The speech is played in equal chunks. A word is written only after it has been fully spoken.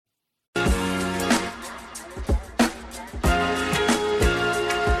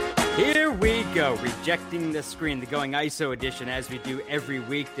go. Rejecting the Screen, the Going ISO edition, as we do every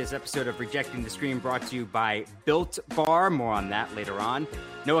week. This episode of Rejecting the Screen brought to you by Built Bar. More on that later on.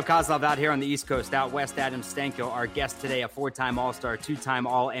 Noah Kozlov out here on the East Coast. Out west, Adam Stanko, our guest today, a four-time All-Star, two-time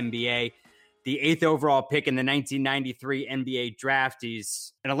All-NBA, the 8th overall pick in the 1993 NBA draft.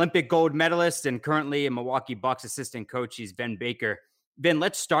 He's an Olympic gold medalist and currently a Milwaukee Bucks assistant coach. He's Vin Baker. Vin,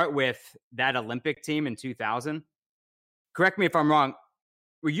 let's start with that Olympic team in 2000. Correct me if I'm wrong.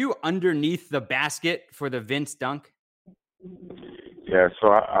 Were you underneath the basket for the Vince dunk? Yeah, so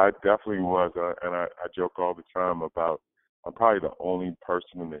I definitely was, and I joke all the time about I'm probably the only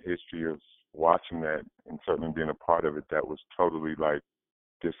person in the history of watching that and certainly being a part of it that was totally like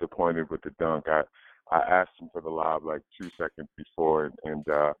disappointed with the dunk. I asked him for the lob like 2 seconds before, and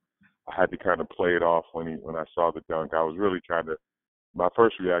I had to kind of play it off when I saw the dunk. I was really trying to. My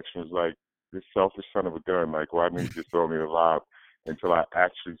first reaction was like, this selfish son of a gun, like why didn't he just throw me the lob? Until I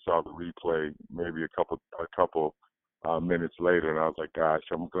actually saw the replay maybe a couple minutes later, and I was like, gosh,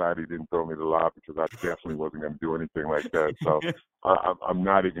 I'm glad he didn't throw me the lob because I definitely wasn't going to do anything like that. So I'm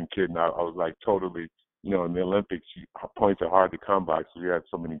not even kidding. I was like totally, in the Olympics, points are hard to come by, so we had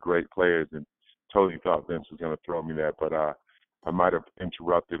so many great players and totally thought Vince was going to throw me that. But I might have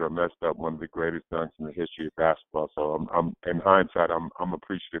interrupted or messed up one of the greatest dunks in the history of basketball. So I'm in hindsight, I'm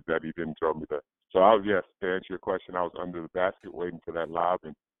appreciative that he didn't throw me that. So to answer your question, I was under the basket waiting for that lob,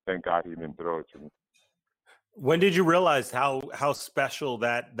 and thank God he didn't throw it to me. When did you realize how special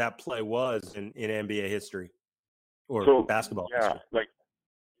that play was in NBA history or basketball history?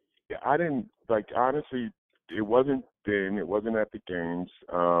 I didn't honestly. It wasn't then. It wasn't at the games.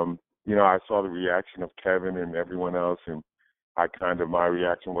 I saw the reaction of Kevin and everyone else, and my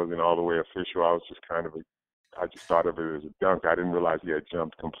reaction wasn't all the way official. I was just I just thought of it as a dunk. I didn't realize he had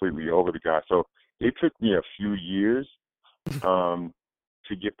jumped completely over the guy. So it took me a few years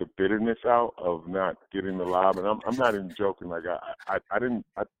to get the bitterness out of not getting the lob. And I'm not even joking. Like I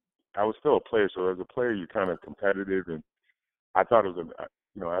was still a player. So as a player, you're kind of competitive. And I thought it was,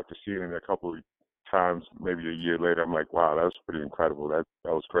 after seeing it a couple of times, maybe a year later, I'm like, wow, that was pretty incredible. That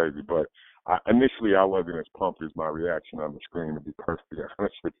was crazy. But initially, I wasn't as pumped as my reaction on the screen, to be perfectly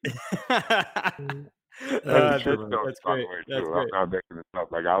honest with you. That's great. I'm not making this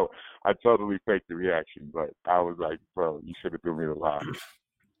up. Like I totally faked the reaction, but I was like, bro, you should have threw me the lob.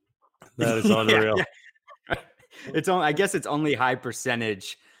 That is unreal. Yeah. I guess it's only high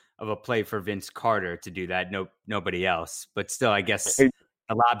percentage of a play for Vince Carter to do that. Nobody else. But still, I guess a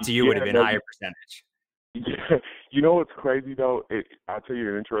lob to you would have been higher percentage. Yeah. You know what's crazy though? I'll tell you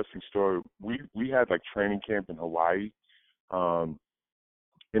an interesting story. We had like training camp in Hawaii.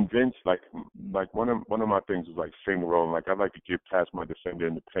 And Vince, like one of my things was like finger rolling. Like I'd like to get past my defender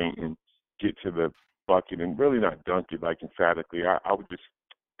in the paint and get to the bucket and really not dunk it like emphatically. I would just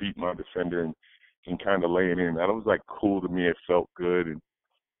beat my defender and kind of lay it in. That was like cool to me. It felt good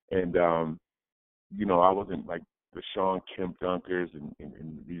and I wasn't like the Sean Kemp dunkers and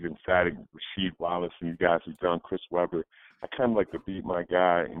these emphatic Rasheed Wallace and these guys who dunk, Chris Webber. I kind of like to beat my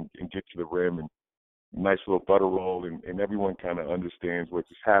guy and get to the rim and nice little butter roll, and everyone kind of understands what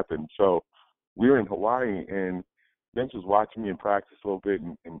just happened. So we were in Hawaii, and Vince was watching me in practice a little bit,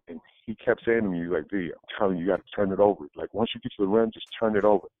 and he kept saying to me, like, D, I'm telling you, you got to turn it over. Like, once you get to the rim, just turn it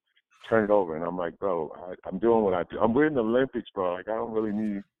over. Turn it over. And I'm like, bro, I'm doing what I do. We're in the Olympics, bro. Like, I don't really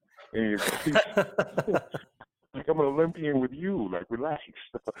need any like, I'm an Olympian with you. Like, relax.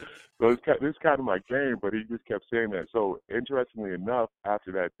 So this is kind of my game, but he just kept saying that. So interestingly enough,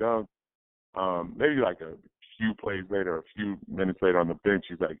 after that dunk, maybe like a few plays later, a few minutes later on the bench,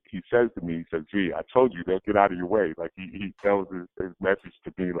 he says to me, he says, G, I told you, don't get out of your way. Like he tells his message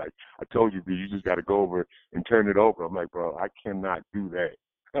to me, like, I told you, B, you just got to go over and turn it over. I'm like, bro, I cannot do that.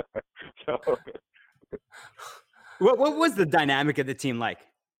 What was the dynamic of the team like?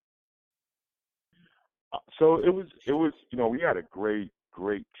 So it was, we had a great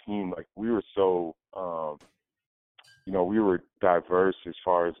team. Like we were so, we were diverse as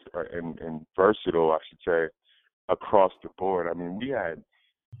far as, and versatile, I should say, across the board. I mean, we had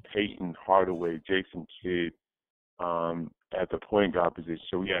Peyton Hardaway, Jason Kidd at the point guard position.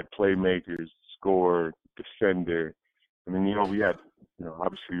 So we had playmakers, scorer, defender. I mean, we had,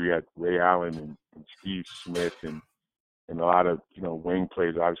 obviously we had Ray Allen and Steve Smith and a lot of, wing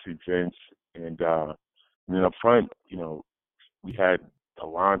players, obviously Vince. And then up front, we had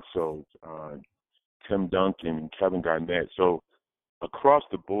Alonso, Tim Duncan, and Kevin Garnett. So across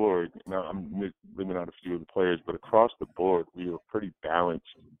the board, now I'm leaving out a few of the players, but across the board, we were a pretty balanced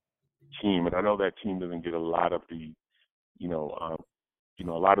team. And I know that team doesn't get a lot of the, a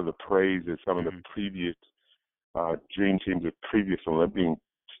lot of the praise that some of the previous dream teams of previous Olympians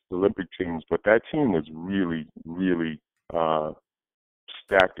Olympic teams, but that team was really, really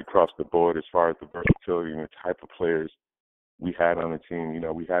stacked across the board as far as the versatility and the type of players we had on the team.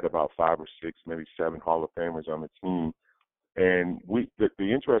 We had about 5 or 6, maybe 7 Hall of Famers on the team. And the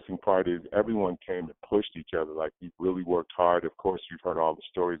interesting part is everyone came and pushed each other. Like, we really worked hard. Of course, you've heard all the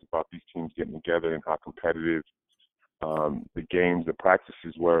stories about these teams getting together and how competitive the games, the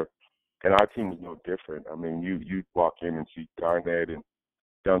practices were. And our team was no different. I mean, you'd walk in and see Garnett and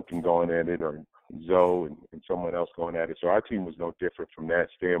Duncan going at it, or Zoe and someone else going at it. So our team was no different from that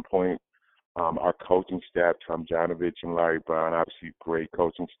standpoint. Our coaching staff, Tom Janovich and Larry Brown, obviously great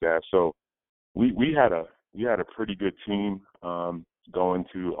coaching staff. So we had a pretty good team going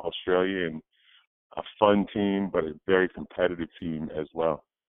to Australia, and a fun team, but a very competitive team as well.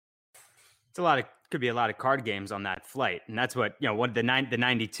 It's could be a lot of card games on that flight, and that's what the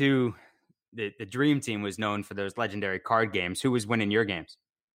 92, the Dream Team was known for, those legendary card games. Who was winning your games?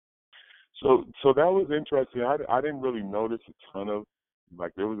 So that was interesting. I didn't really notice a ton of,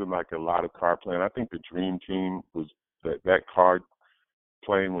 there wasn't a lot of card playing. I think the Dream Team was that card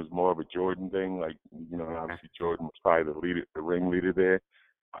playing was more of a Jordan thing. Obviously Jordan was probably the leader, the ringleader there.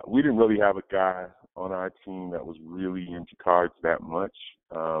 We didn't really have a guy on our team that was really into cards that much.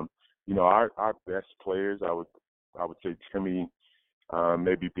 Our best players, I would say Timmy,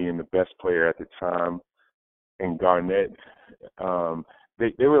 maybe being the best player at the time, and Garnett.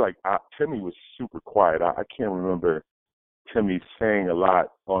 They were Timmy was super quiet. I can't remember Timmy saying a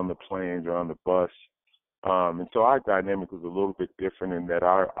lot on the planes or on the bus. And so our dynamic was a little bit different in that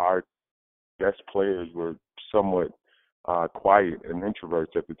our best players were somewhat quiet and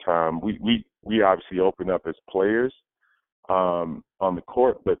introverts at the time. We obviously opened up as players on the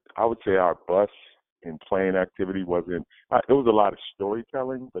court, but I would say our bus and playing activity wasn't. It was a lot of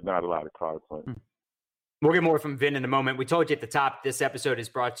storytelling, but not a lot of card playing. We'll get more from Vin in a moment. We told you at the top, this episode is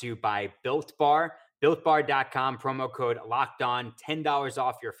brought to you by Built Bar. BuiltBar.com, promo code LOCKEDON, $10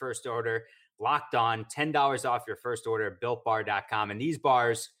 off your first order. Locked On, $10 off your first order, BuiltBar.com. And these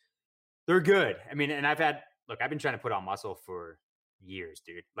bars, they're good. I mean, and I've been trying to put on muscle for years,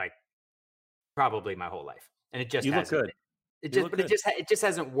 dude. Probably my whole life. And it just hasn't. Look good. It just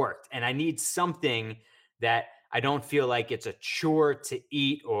hasn't worked. And I need something that I don't feel like it's a chore to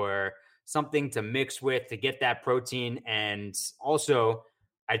eat, or something to mix with to get that protein. And also,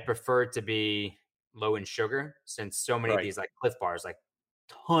 I'd prefer to be low in sugar, since so many of these Cliff Bars,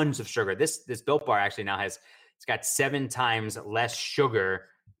 tons of sugar. This Built Bar actually now it's got 7 times less sugar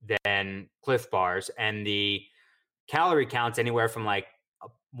than Cliff Bars, and the calorie count's anywhere from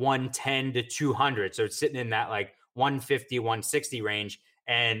 110 to 200. So it's sitting in that 150, 160 range.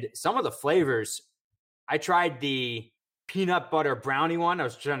 And some of the flavors, I tried the peanut butter brownie one. I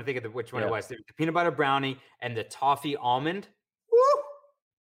was trying to think of which one it was. The peanut butter brownie and the toffee almond. Woo!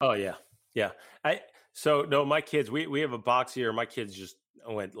 Oh yeah. Yeah. My kids, we have a box here. My kids just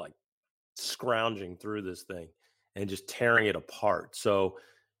went scrounging through this thing and just tearing it apart. So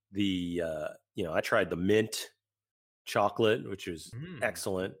I tried the mint chocolate, which was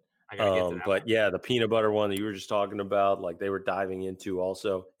excellent. I gotta get to that one. Yeah, the peanut butter one that you were just talking about, they were diving into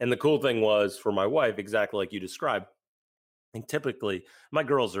also. And the cool thing was, for my wife, exactly like you described, and typically my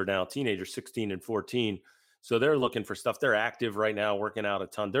girls are now teenagers, 16 and 14. So they're looking for stuff. They're active right now, working out a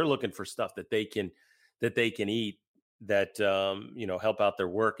ton. They're looking for stuff that they can eat that, help out their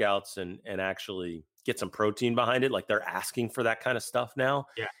workouts and actually get some protein behind it. They're asking for that kind of stuff now.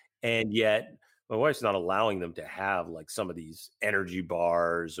 Yeah. And yet my wife's not allowing them to have some of these energy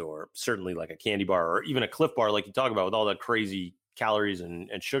bars, or certainly a candy bar, or even a Cliff Bar, like you talk about, with all that crazy calories and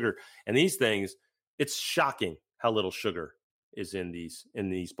sugar. And these things, it's shocking how little sugar is in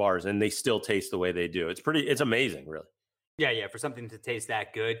these bars, and they still taste the way they do. It's amazing, really. Yeah. For something to taste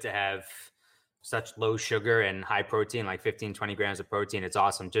that good, to have such low sugar and high protein, 15, 20 grams of protein, it's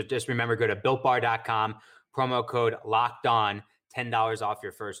awesome. Just remember, go to BuiltBar.com, promo code LOCKEDON, $10 off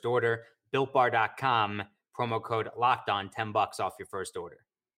your first order. BuiltBar.com, promo code LOCKEDON, $10 off your first order.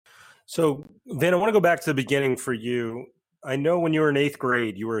 So, Vin, I want to go back to the beginning for you. I know when you were in 8th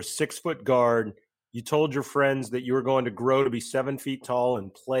grade, you were a 6-foot guard. You told your friends that you were going to grow to be 7 feet tall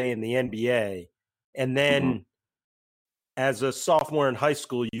and play in the NBA. And then as a sophomore in high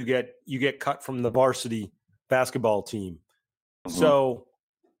school, you get cut from the varsity basketball team. So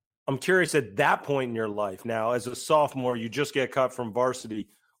I'm curious, at that point in your life, now as a sophomore, you just get cut from varsity.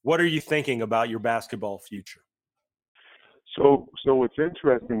 What are you thinking about your basketball future? So what's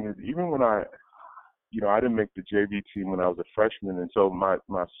interesting is, even when I didn't make the JV team when I was a freshman. And so my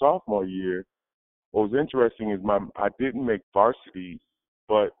sophomore year, what was interesting is I didn't make varsity,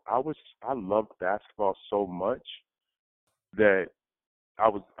 but I loved basketball so much that I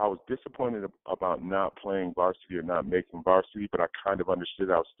was disappointed about not playing varsity or not making varsity, but I kind of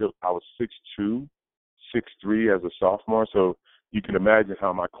understood. I was 6'2", 6'3" as a sophomore, so you can imagine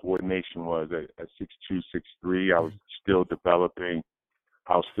how my coordination was at 6'2", 6'3". I was still developing.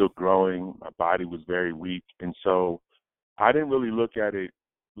 I was still growing. My body was very weak, and so I didn't really look at it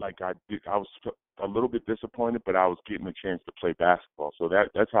like I did. I was a little bit disappointed, but I was getting a chance to play basketball, so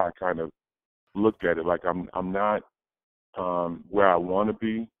that's how I kind of looked at it. Like I'm not where I want to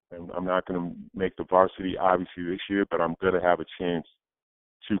be, and I'm not going to make the varsity obviously this year, but I'm going to have a chance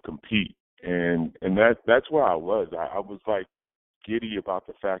to compete, and that's where I was. I was like giddy about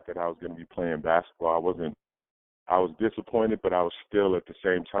the fact that I was going to be playing basketball. I was disappointed, but I was still at the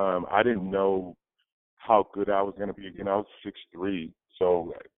same time. I didn't know how good I was going to be. Again, I was 6'3",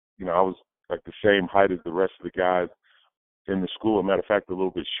 so I was like the same height as the rest of the guys in the school. As a matter of fact, a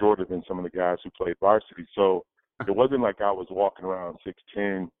little bit shorter than some of the guys who played varsity. So it wasn't like I was walking around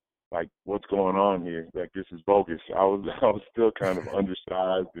 6'10", like what's going on here? Like this is bogus. I was still kind of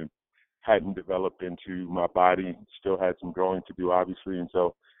undersized and hadn't developed into my body. Still had some growing to do, obviously, and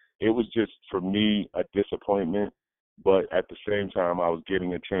so it was just for me a disappointment. But at the same time, I was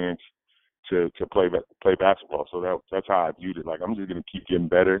getting a chance to play basketball. So that's how I viewed it. Like I'm just gonna keep getting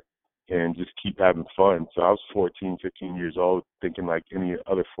better and just keep having fun. So I was 14, 15 years old, thinking like any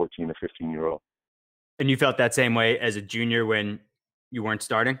other 14 or 15-year-old. And you felt that same way as a junior when you weren't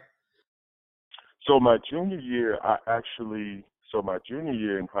starting? So my junior year, my junior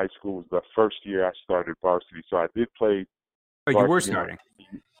year in high school was the first year I started varsity. So I did play Oh, you were varsity. starting?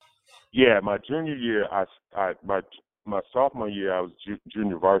 Yeah, my junior year, my sophomore year, I was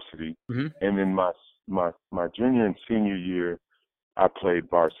junior varsity, and then my junior and senior year, I played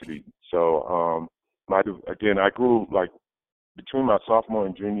varsity. So I grew like between my sophomore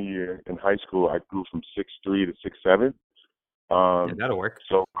and junior year in high school, I grew from 6'3" to 6'7". Yeah, that'll work.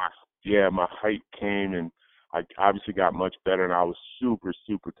 So my height came, and I obviously got much better, and I was super,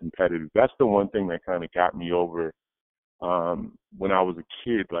 super competitive. That's the one thing that kind of got me over when I was a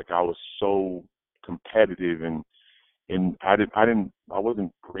kid. Like I was so competitive, and I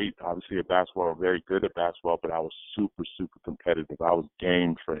wasn't great obviously at basketball or very good at basketball, but I was super, super competitive. I was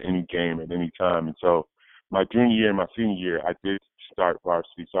game for any game at any time. And so my junior year and my senior year, I did start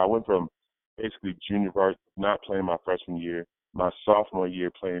varsity. So I went from basically junior varsity, not playing my freshman year, my sophomore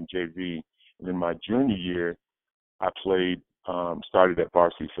year playing JV, and then my junior year, I started at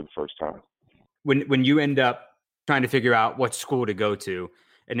varsity for the first time. When you end up trying to figure out what school to go to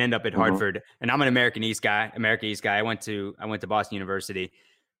and end up at Hartford, and I'm an American East guy. I went to Boston University,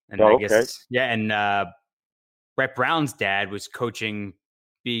 and and Brett Brown's dad was coaching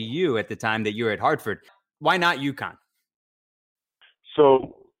BU at the time that you were at Hartford. Why not UConn?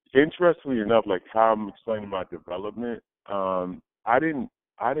 So interestingly enough, like how I'm explaining my development, I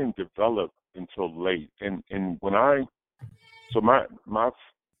didn't develop until late, and my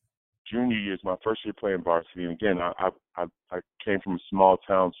junior year is my first year playing varsity, and again, I came from a small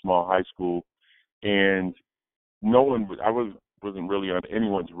town, small high school, and I wasn't really on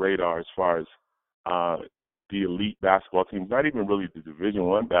anyone's radar as far as the elite basketball teams, not even really the Division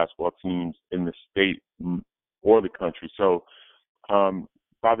I basketball teams in the state or the country. So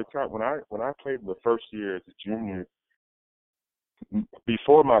by the time when I played the first year as a junior,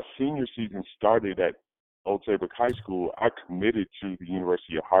 before my senior season started at Old Saybrook High School, I committed to the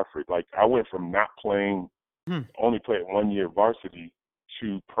University of Hartford. Like I went from not playing, only playing 1 year varsity,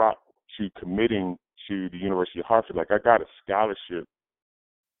 to committing to the University of Hartford. Like I got a scholarship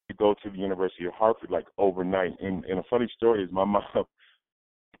to go to the University of Hartford like overnight. And a funny story is my mom,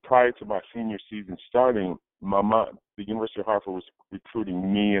 prior to my senior season starting, the University of Hartford was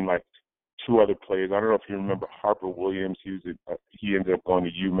recruiting me and like two other players. I don't know if you remember Harper Williams. He ended up going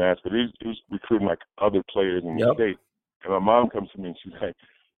to UMass, but he was recruiting like other players in the state. And my mom comes to me and she's like,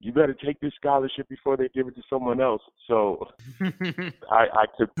 "You better take this scholarship before they give it to someone else." So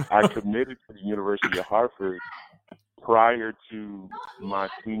I committed to the University of Hartford prior to my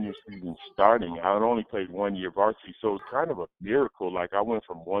senior season starting. I had only played 1 year varsity, so it was kind of a miracle. Like I went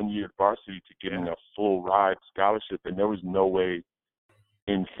from 1 year varsity to getting a full ride scholarship, and there was no way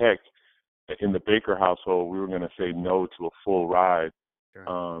in heck in the Baker household we were going to say no to a full ride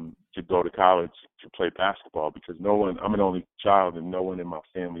to go to college to play basketball, because I'm an only child and no one in my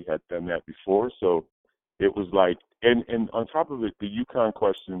family had done that before. So it was like, and on top of it, the UConn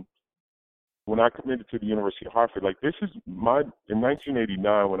question, when I committed to the University of Hartford, like in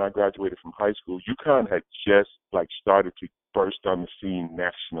 1989 when I graduated from high school, UConn had just like started to burst on the scene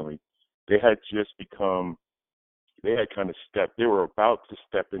nationally. They had they were about to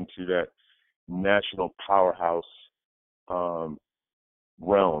step into that national powerhouse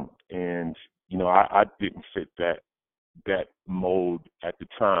realm. And, I didn't fit that mold at the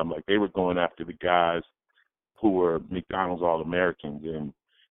time. Like, they were going after the guys who were McDonald's All-Americans. And,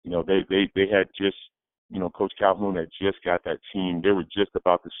 they had just, Coach Calhoun had just got that team. They were just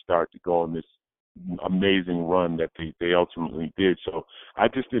about to start to go on this amazing run that they ultimately did. So I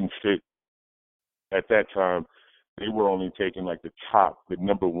just didn't fit at that time. They were only taking like the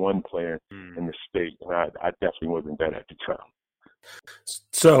number one player in the state. And I definitely wasn't that at the time.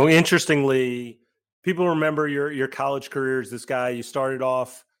 So interestingly, people remember your college career as this guy. You started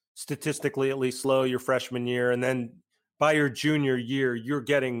off statistically at least slow your freshman year, and then by your junior year, you're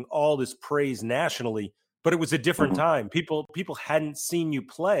getting all this praise nationally. But it was a different time. People hadn't seen you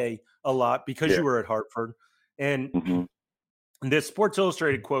play a lot because you were at Hartford. And this Sports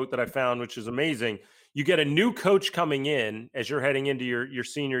Illustrated quote that I found, which is amazing. You get a new coach coming in as you're heading into your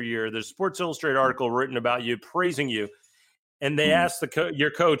senior year. There's a Sports Illustrated article written about you, praising you. And they asked your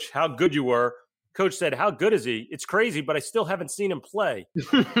coach how good you were. Coach said, "How good is he? It's crazy, but I still haven't seen him play."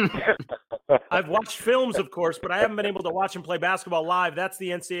 I've watched films, of course, but I haven't been able to watch him play basketball live. That's the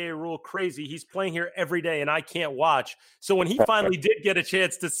NCAA rule. Crazy. He's playing here every day, and I can't watch. So when he finally did get a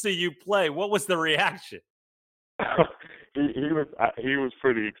chance to see you play, what was the reaction? He was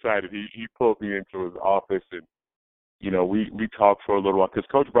pretty excited. He pulled me into his office, and we talked for a little while because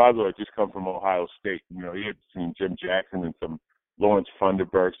Coach Brazzo had just come from Ohio State. He had seen Jim Jackson and some Lawrence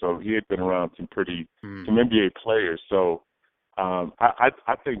Funderburk, so he had been around some NBA players. So I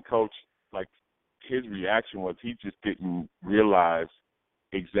think Coach, like, his reaction was he just didn't realize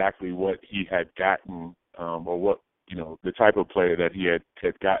exactly what he had gotten or what the type of player that he had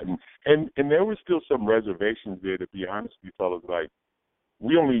gotten, and there were still some reservations there, to be honest with you fellas. Like,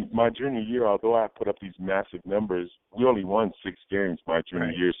 my junior year, although I put up these massive numbers, we only won 6 games my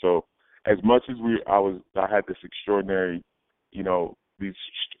junior year. So as much as I had this extraordinary, these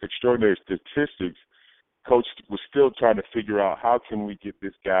extraordinary statistics, Coach was still trying to figure out how can we get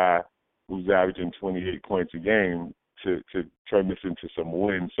this guy who's averaging 28 points a game to turn this into some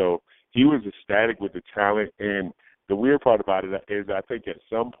wins. So he was ecstatic with the talent. And the weird part about it is I think at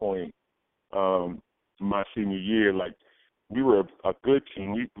some point my senior year, like, we were a good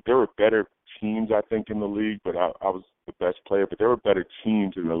team. There were better teams, I think, in the league, but I was the best player. But there were better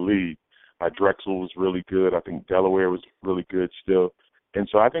teams in the league. Drexel was really good. I think Delaware was really good still. And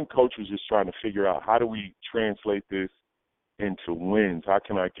so I think Coach was just trying to figure out, how do we translate this into wins? How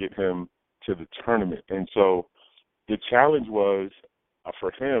can I get him to the tournament? And so the challenge was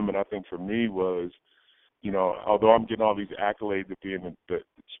for him, and I think for me, was, although I'm getting all these accolades of being the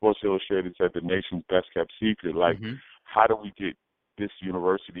Sports Illustrated said the nation's best kept secret, like, how do we get this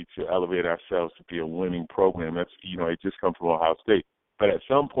university to elevate ourselves to be a winning program? That's, it just come from Ohio State. But at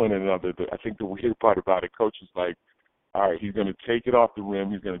some point or another, I think the weird part about it, Coach is like, all right, he's going to take it off the rim.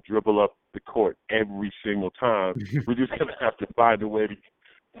 He's going to dribble up the court every single time. We're just going to have to find a way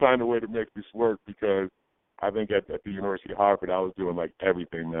to make this work, because I think at the University of Hartford, I was doing like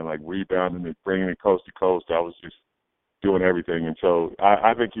everything, man, like rebounding and bringing it coast to coast. I was just doing everything. And so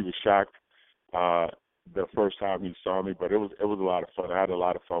I think he was shocked the first time he saw me, but it was a lot of fun. I had a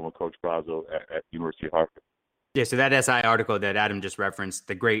lot of fun with Coach Brazzo at University of Hartford. Yeah, so that SI article that Adam just referenced,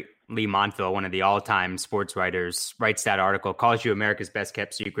 the great Lee Montville, one of the all-time sports writers, writes that article, calls you America's best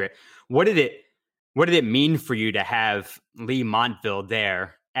kept secret. What did it mean for you to have Lee Montville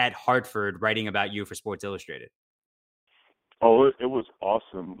there at Hartford writing about you for Sports Illustrated? Oh, it was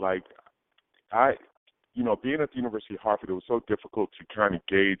awesome. Like, being at the University of Hartford, it was so difficult to kind of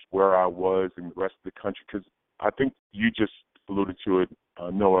gauge where I was in the rest of the country, because I think you just alluded to it,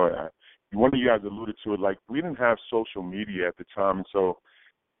 Noah. One of you guys alluded to it. Like, we didn't have social media at the time, and so,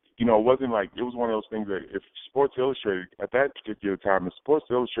 it wasn't like, it was one of those things that if Sports Illustrated, at that particular time, if Sports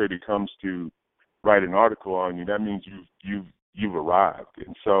Illustrated comes to write an article on you, that means you've arrived.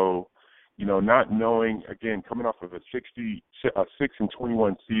 And so, not knowing, again, coming off of a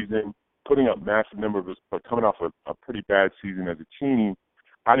 6-21 season, putting up massive numbers, but coming off a pretty bad season as a team,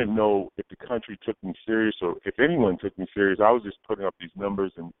 I didn't know if the country took me serious or if anyone took me serious. I was just putting up these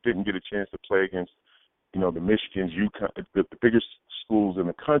numbers and didn't get a chance to play against, the Michigans, UConn, the biggest schools in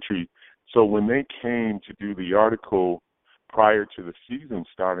the country. So when they came to do the article prior to the season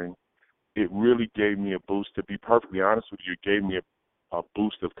starting, it really gave me a boost. To be perfectly honest with you, it gave me a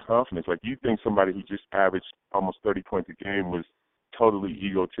boost of confidence. Like, you think somebody who just averaged almost 30 points a game was totally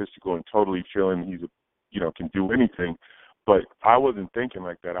egotistical and totally feeling he's can do anything. But I wasn't thinking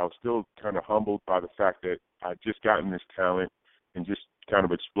like that. I was still kind of humbled by the fact that I'd just gotten this talent and just kind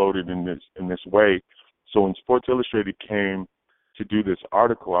of exploded in this way. So when Sports Illustrated came to do this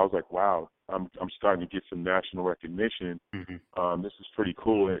article. I was like, wow, I'm starting to get some national recognition. This is pretty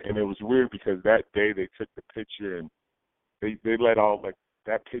cool. And it was weird because that day they took the picture and they let all, like,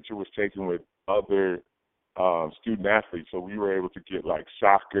 that picture was taken with other student athletes. So we were able to get like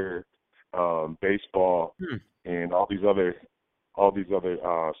soccer, baseball, and all these other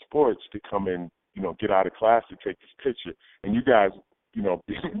sports to come in, you know, get out of class to take this picture. And you guys, you know,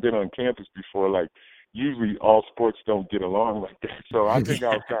 been on campus before, like, usually all sports don't get along like that. So I think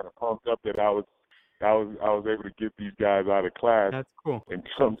I was kind of pumped up that I was able to get these guys out of class. That's cool. And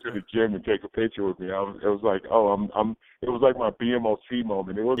come to the gym and take a picture with me. It was like, it was like my BMOC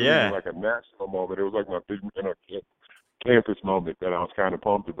moment. It wasn't even like a national moment. It was like my big, you know, campus moment that I was kind of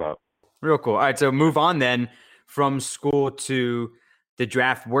pumped about. Real cool. All right, so move on then from school to the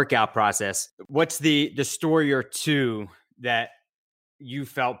draft workout process. What's the story or two that you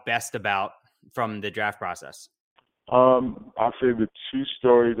felt best about from the draft process? I'll say the two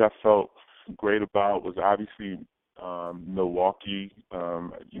stories I felt great about was obviously Milwaukee.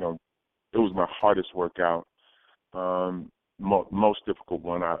 You know, it was my hardest workout, most difficult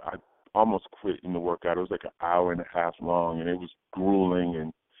one. I almost quit in the workout. It was like an hour and a half long, and it was grueling,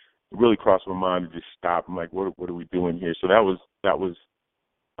 and it really crossed my mind to just stop. I'm like, what are we doing here? So that was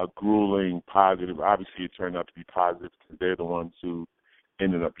a grueling positive. Obviously, it turned out to be positive because they're the ones who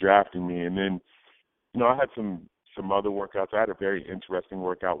ended up drafting me. And then, you know, I had some other workouts. I had a very interesting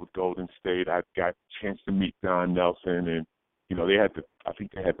workout with Golden State. I got a chance to meet Don Nelson, and, you know, I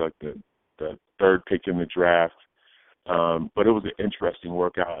think they had like the third pick in the draft. But it was an interesting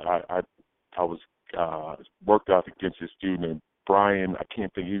workout. I was worked out against this dude named Brian. I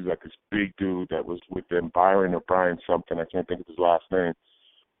can't think. He was like this big dude that was with them, Byron or Brian something. I can't think of his last name.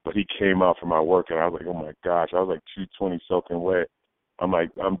 But he came out for my workout. I was like, oh my gosh. I was like 220 soaking wet. I'm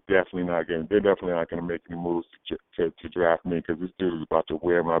like, they're definitely not going to make any moves to draft me because this dude is about to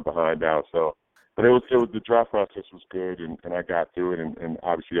wear my behind out. So, but the draft process was good, and I got through it, and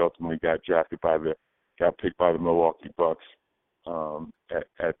obviously ultimately got picked by the Milwaukee Bucks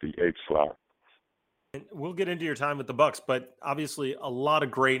at the 8th slot. And we'll get into your time with the Bucks, but obviously a lot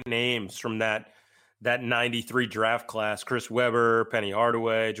of great names from that 93 draft class: Chris Webber, Penny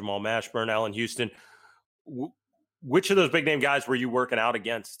Hardaway, Jamal Mashburn, Allen Houston. Which of those big name guys were you working out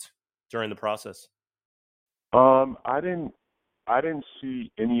against during the process? I didn't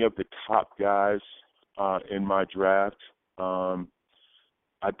see any of the top guys in my draft. I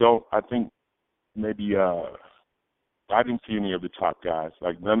didn't see any of the top guys.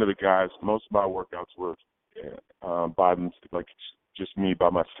 Like, none of the guys. Most of my workouts were by them, like just me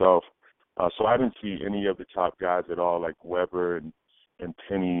by myself. So I didn't see any of the top guys at all, like Webber and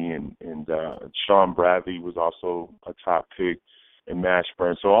Penny and Sean Bradley was also a top pick, and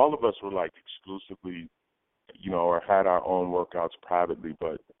Mashburn. So all of us were like exclusively, you know, or had our own workouts privately.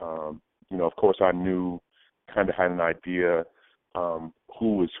 But, you know, of course I kind of had an idea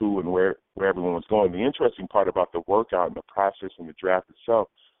who was who and where everyone was going. The interesting part about the workout and the process and the draft itself,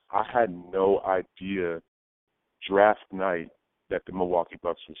 I had no idea draft night that the Milwaukee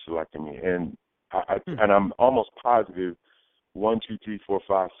Bucks were selecting me. And and I'm almost positive 1, 2, 3, 4,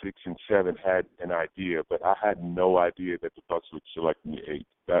 5, 6, and 7 had an idea, but I had no idea that the Bucks would select me 8.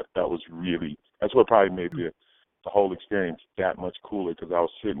 That's what probably made the whole experience that much cooler, because I was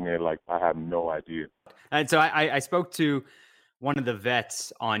sitting there like I have no idea. And so I spoke to one of the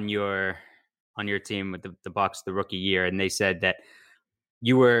vets on your team with the Bucks the rookie year, and they said that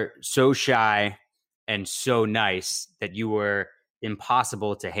you were so shy and so nice that you were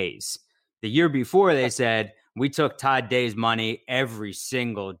impossible to haze. The year before, they said, we took Todd Day's money every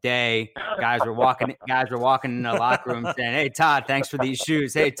single day. Guys were walking in the locker room saying, "Hey, Todd, thanks for these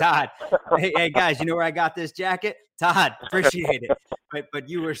shoes. Hey, Todd, hey guys, you know where I got this jacket? Todd, appreciate it." But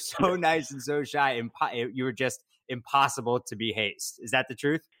you were so nice and so shy. You were just impossible to be hazed. Is that the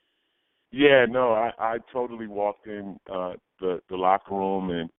truth? Yeah, no, I totally walked in the locker room,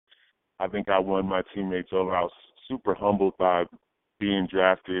 and I think I won my teammates over. I was super humbled by being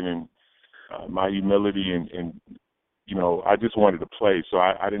drafted, and my humility, and you know, I just wanted to play. So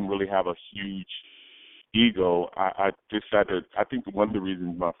I didn't really have a huge ego. I just had to. I think one of the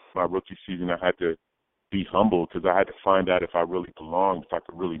reasons my rookie season, I had to be humble, because I had to find out if I really belonged, if I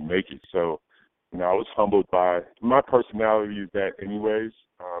could really make it. So, you know, I was humbled by my personality is that anyways,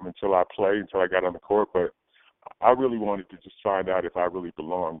 until I got on the court. But I really wanted to just find out if I really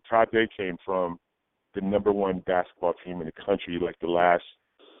belonged. Todd Day came from the #1 basketball team in the country, like the last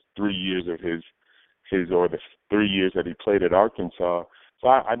 3 years of his or the 3 years that he played at Arkansas. So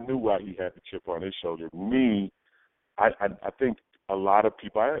I knew why he had the chip on his shoulder. Me, I think a lot of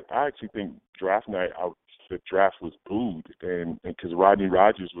people, I actually think draft night, the draft was booed, and because Rodney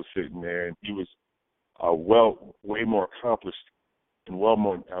Rogers was sitting there, and he was way more accomplished and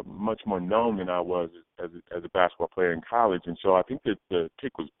much more known than I was as a basketball player in college. And so I think that the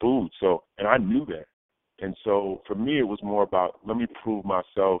pick was booed. So, and I knew that. And so for me, it was more about, let me prove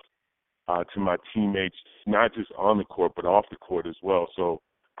myself to my teammates, not just on the court, but off the court as well. So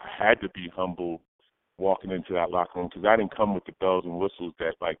I had to be humble walking into that locker room, because I didn't come with the bells and whistles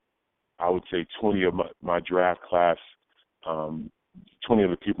that, like, I would say 20 of my draft class, 20 of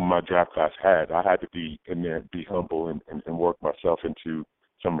the people in my draft class had. I had to be in there, be humble, and work myself into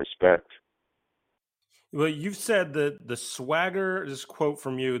some respect. Well, you've said that the swagger, this quote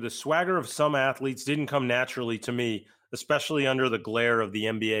from you, the swagger of some athletes didn't come naturally to me, especially under the glare of the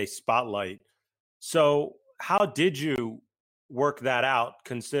NBA spotlight. So how did you work that out,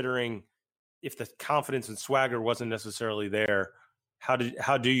 considering if the confidence and swagger wasn't necessarily there, how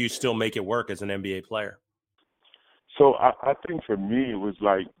do you still make it work as an NBA player? So I think for me, it was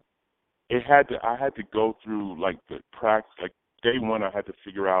like, I had to go through, like, the practice. Like, day one, I had to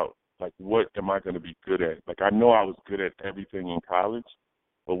figure out, like, what am I going to be good at? Like, I know I was good at everything in college,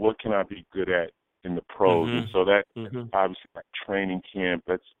 but what can I be good at in the pros? Mm-hmm. And so that obviously, like, training camp,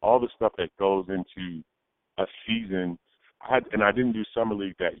 that's all the stuff that goes into a season. And I didn't do summer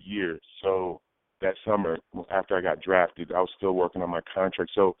league that year. So that summer, after I got drafted, I was still working on my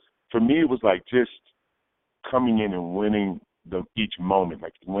contract. So for me, it was like just coming in and winning each moment,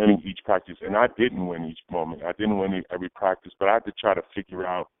 like winning each practice. And I didn't win each moment. I didn't win every practice, but I had to try to figure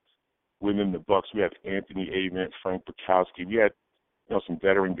out within the Bucks. We had Anthony Avent, Frank Bukowski. We had, some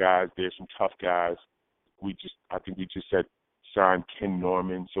veteran guys there, some tough guys. I think we just had signed Ken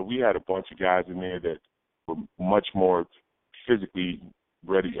Norman. So we had a bunch of guys in there that were much more physically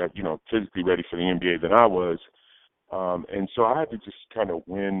ready for the NBA than I was. And so I had to just kind of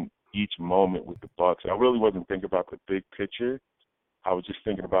win each moment with the Bucks. I really wasn't thinking about the big picture. I was just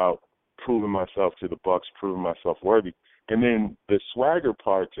thinking about proving myself to the Bucks, proving myself worthy. And then the swagger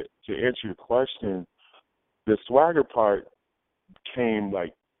part, to answer your question, the swagger part came,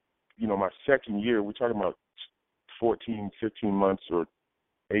 like, my second year. We're talking about 14, 15 months or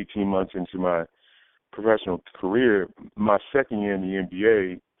 18 months into my professional career. My second year in the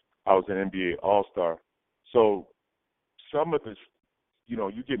NBA, I was an NBA All-Star. So some of this,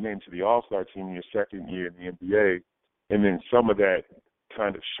 you get named to the All-Star team in your second year in the NBA, and then some of that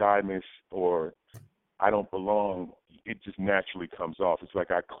kind of shyness or I don't belong, it just naturally comes off. It's like,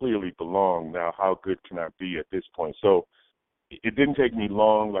 I clearly belong. Now, how good can I be at this point? So it didn't take me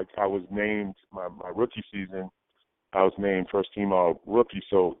long. Like, I was named my rookie season, I was named first team all rookie.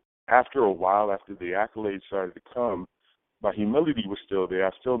 So after a while, after the accolades started to come, my humility was still there.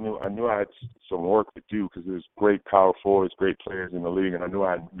 I knew I had some work to do, because there's great power forwards, great players in the league, and I knew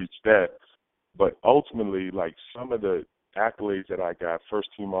I hadn't reached that. But ultimately, like, some of the accolades that I got, first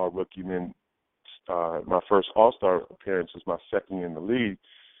team all rookie, then my first All-Star appearance was my second year in the league.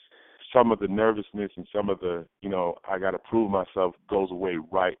 Some of the nervousness and some of the, I got to prove myself goes away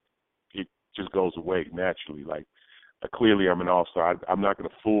right. It just goes away naturally. Like, clearly I'm an All-Star. I'm not going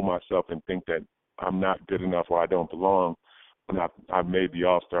to fool myself and think that I'm not good enough or I don't belong when I made the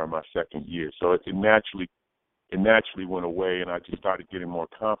All-Star in my second year. So it naturally went away, and I just started getting more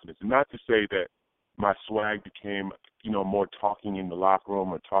confidence. And not to say that my swag became, more talking in the locker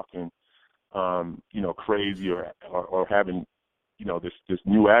room or talking, crazy or having, this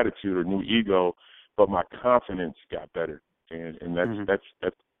new attitude or new ego, but my confidence got better, and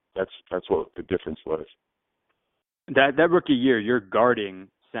that's what the difference was. That rookie year, you're guarding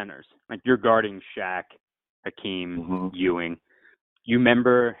centers, like you're guarding Shaq, Hakeem, Ewing. You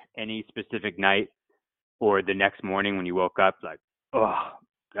remember any specific night or the next morning when you woke up, like, oh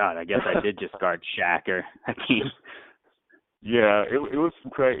God, I guess I did just guard Shaq or Hakeem? Yeah, it was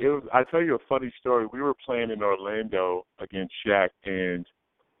crazy. I'll tell you a funny story. We were playing in Orlando against Shaq, and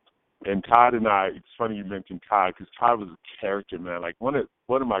Todd and I. It's funny you mentioned Todd, because Todd was a character, man. Like, one of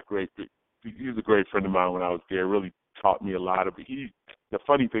my he was a great friend of mine when I was there. Really taught me a lot of it. The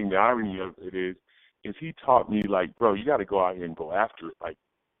funny thing, the irony of it is he taught me, like, bro, you got to go out here and go after it. Like,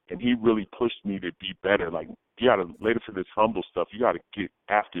 and he really pushed me to be better. Like, you got to, later for this humble stuff, you got to get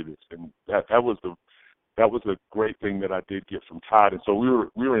after this. And that was a great thing that I did get from Todd. And so we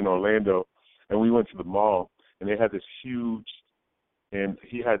were in Orlando, and we went to the mall, and they had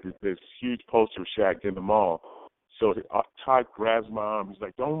he had this huge poster of Shaq in the mall. So Todd grabs my arm. He's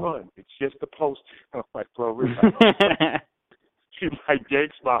like, "Don't run. It's just the poster." I'm like, "Bro, really?" He like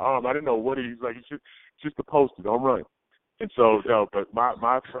yanks my arm. I didn't know what he's like. It's just the poster. Don't run. And so, but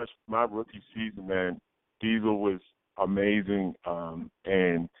my rookie season, man, Diesel was amazing.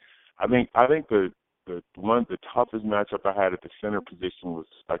 And I think the toughest matchup I had at the center position was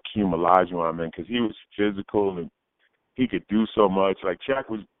Akeem Olajuwon, man, because he was physical and he could do so much. Like Shaq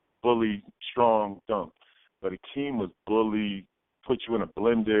was bully, strong, dunk, but Akeem was bully, put you in a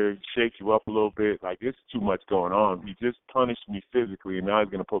blender, shake you up a little bit. Like, it's too much going on. He just punished me physically, and now he's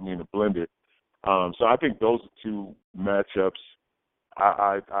going to put me in a blender. So I think those are two matchups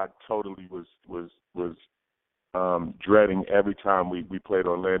I totally was dreading every time we played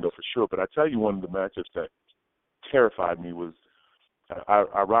Orlando for sure. But I tell you, one of the matchups that terrified me was,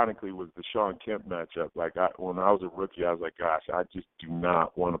 ironically, was the Shawn Kemp matchup. Like, when I was a rookie, I was like, gosh, I just do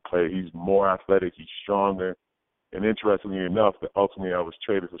not want to play. He's more athletic. He's stronger. And interestingly enough, that ultimately I was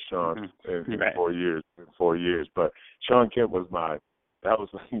traded for Shawn in 4 years. But Shawn Kemp was that was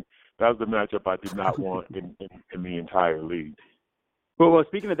the matchup I did not want in the entire league. Well,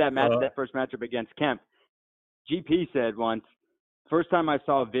 speaking of that that first matchup against Kemp, GP said once, first time I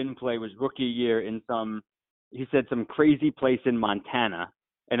saw Vin play was rookie year in some crazy place in Montana,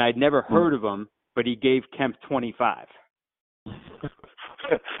 and I'd never heard of him, but he gave Kemp 25.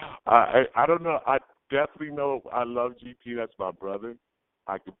 I don't know. I definitely know I love GP. That's my brother.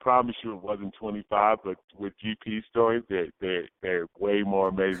 I can promise you it wasn't 25, but with GP stories, they're way more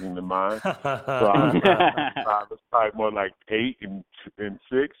amazing than mine. So it's probably more like 8 and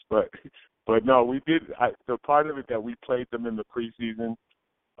 6, but no, we did. The part of it that we played them in the preseason,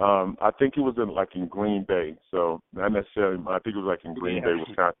 I think it was in Green Bay, so not necessarily. I think it was in Green Bay,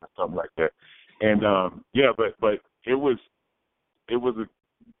 Wisconsin, something like that. And but it was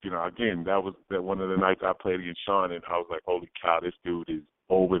again, that was one of the nights I played against Shawn, and I was like, holy cow, this dude is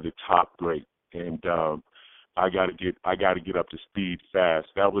over the top great, and I got to get up to speed fast.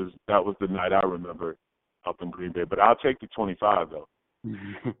 That was the night I remember up in Green Bay. But I'll take the 25 though.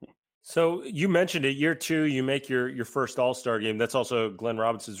 So you mentioned it, year 2, you make your first All-Star game. That's also Glenn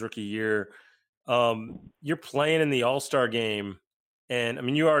Robinson's rookie year. You're playing in the All-Star game, and I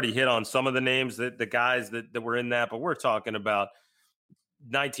mean, you already hit on some of the names the guys that were in that, but we're talking about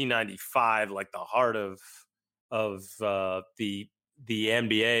 1995, like the heart of the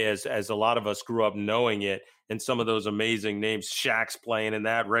NBA as a lot of us grew up knowing it, and some of those amazing names. Shaq's playing in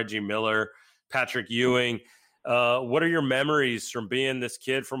that, Reggie Miller, Patrick Ewing. What are your memories from being this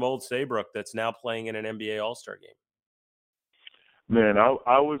kid from Old Saybrook that's now playing in an NBA All-Star game? Man,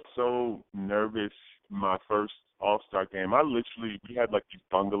 I was so nervous my first All-Star game. We had these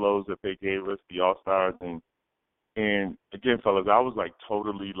bungalows that they gave us, the All-Stars, and again, fellas, I was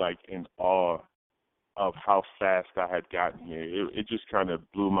totally in awe of how fast I had gotten here. It just kind of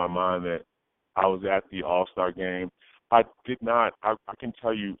blew my mind that I was at the All-Star game. I can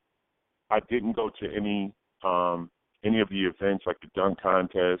tell you, I didn't go to any of the events like the dunk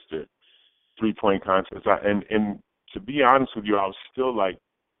contest or 3-point contest. And to be honest with you, I was still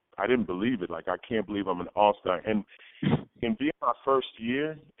I didn't believe it. I can't believe I'm an All-Star. And in being my first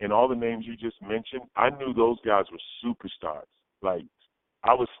year and all the names you just mentioned, I knew those guys were superstars.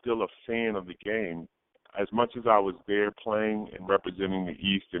 I was still a fan of the game. As much as I was there playing and representing the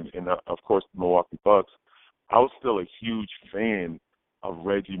East and of course, the Milwaukee Bucks, I was still a huge fan of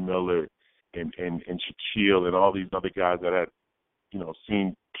Reggie Miller and Shaquille and all these other guys that I had,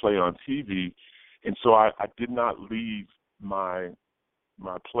 seen play on TV. And so I did not leave my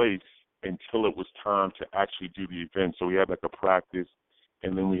place until it was time to actually do the event. So we had a practice,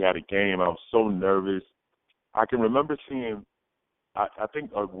 and then we had a game. I was so nervous. I can remember seeing, I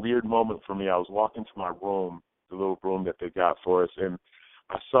think a weird moment for me, I was walking to my room, the little room that they got for us, and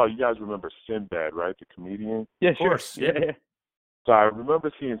I saw, you guys remember Sinbad, right, the comedian? Yeah, of course. Yeah. So I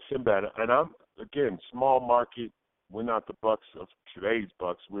remember seeing Sinbad, and I'm, again, small market. We're not the Bucks of today's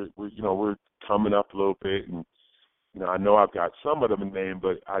Bucks. We're coming up a little bit, and I know I've got some of them in name,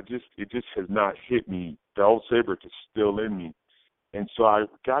 but it just has not hit me. The old Saybrook is still in me. And so I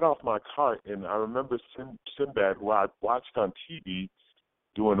got off my cart, and I remember Sinbad, who I watched on TV,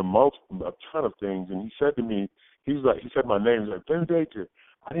 doing a ton of things, and he said to me, he said my name, he's like, Ben Baker,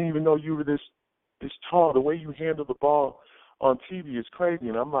 I didn't even know you were this tall. The way you handle the ball on TV is crazy.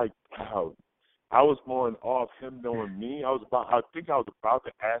 And I'm like, wow. I was more in awe of him knowing me. I think I was about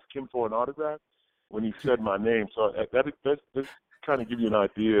to ask him for an autograph when he said my name. So that kind of give you an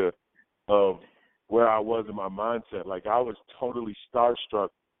idea of where I was in my mindset. I was totally starstruck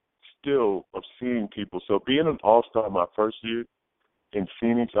still of seeing people. So being an All-Star my first year in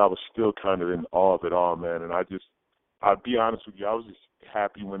Phoenix, I was still kind of in awe of it all, man. And I'll be honest with you, I was just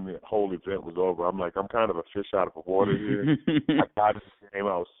happy when the whole event was over. I'm like, I'm kind of a fish out of the water here. I got in the game.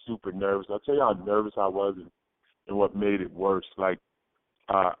 I was super nervous. I'll tell you how nervous I was and what made it worse. I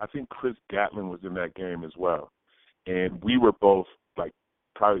think Chris Gatlin was in that game as well. And we were both,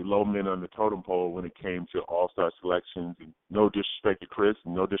 probably low men on the totem pole when it came to all-star selections. And no disrespect to Chris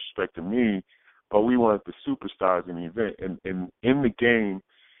and no disrespect to me, but we wanted the superstars in the event. And in the game,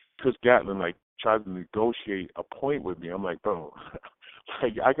 Chris Gatlin, like, tried to negotiate a point with me. I'm like, bro,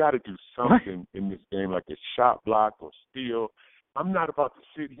 like, I got to do something in this game, like a shot block or steal. I'm not about to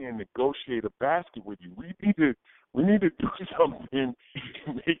sit here and negotiate a basket with you. We need to do something and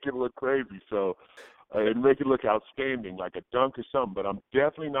make it look crazy. So, and make it look outstanding, like a dunk or something. But I'm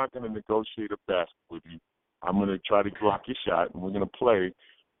definitely not going to negotiate a basket with you. I'm going to try to block your shot, and we're going to play.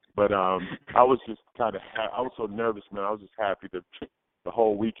 But I was just kind of I was so nervous, man. I was just happy that the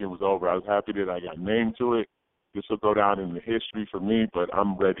whole weekend was over. I was happy that I got named to it. This will go down in the history for me, but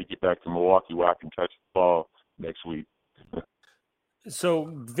I'm ready to get back to Milwaukee where I can touch the ball next week.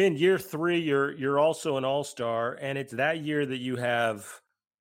 So, Vin, year 3, you're also an all-star, and it's that year that you have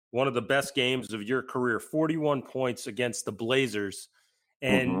one of the best games of your career, 41 points against the Blazers.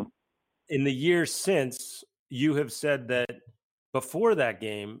 And in the years since, you have said that before that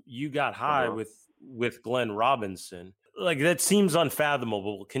game, you got high with Glenn Robinson. Like, that seems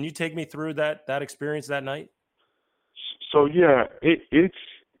unfathomable. Can you take me through that experience that night? So, yeah, it's,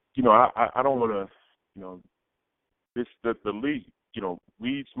 you know, I don't want to, you know, it's the league, you know,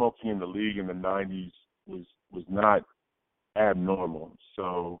 weed smoking in the league in the 90s was not abnormal.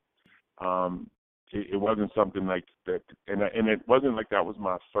 So it wasn't something like that, and it wasn't like that was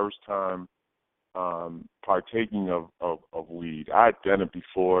my first time partaking of weed. I had done it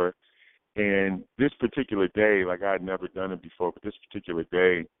before, and this particular day, like I had never done it before, but this particular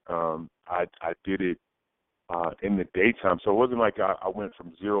day, I did it in the daytime. So it wasn't like I went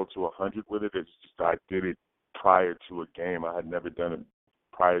from 0 to 100 with it. It's just I did it prior to a game. I had never done it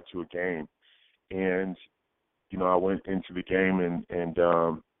prior to a game, and you know, I went into the game and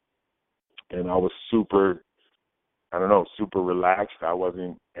I was super relaxed. I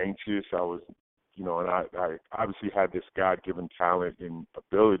wasn't anxious. I was, you know, and I obviously had this God-given talent and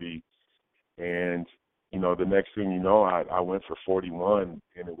ability. And, you know, the next thing you know, I went for 41,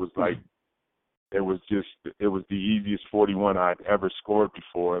 and it was like, it was the easiest 41 I'd ever scored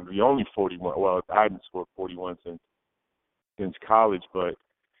before. And the only 41, well, I hadn't scored 41 since college, but,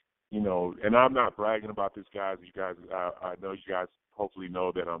 you know, and I'm not bragging about this, guys. You guys, I know you guys hopefully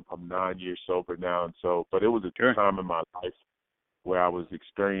know that I'm 9 years sober now, and so, but it was a time in my life where I was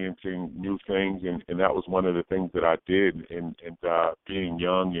experiencing new things, and that was one of the things that I did. And being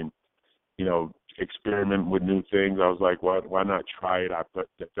young and, you know, experimenting with new things, I was like, why not try it? I've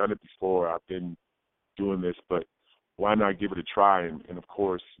done it before. I've been doing this, but why not give it a try? And of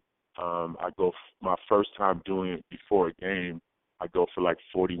course, I go my first time doing it before a game. I go for like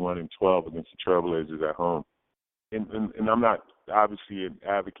 41 and 12 against the Trailblazers at home. And I'm not obviously an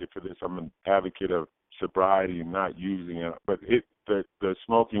advocate for this. I'm an advocate of sobriety and not using it. But the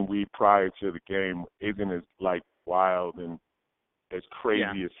smoking weed prior to the game isn't as like wild and as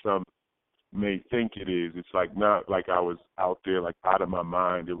crazy as some may think it is. It's like not like I was out there like out of my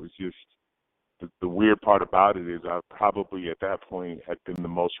mind. It was just the weird part about it is I probably at that point had been the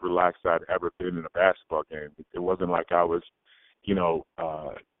most relaxed I'd ever been in a basketball game. It wasn't like I was, you know,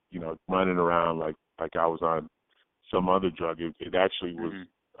 running around like I was on some other drug. It actually was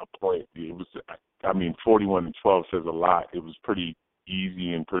a point. It was, I mean, 41 and 12 says a lot. It was pretty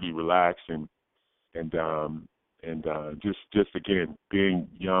easy and pretty relaxed, and just again being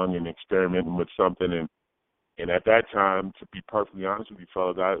young and experimenting with something, and at that time, to be perfectly honest with you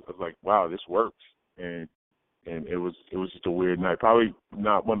fellas, I was like, wow, this works, and it was just a weird night. Probably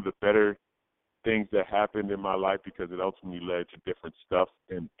not one of the better things that happened in my life because it ultimately led to different stuff,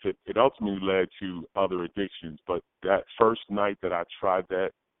 and it ultimately led to other addictions. But that first night that I tried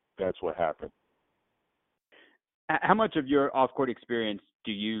that's what happened. How much of your off-court experience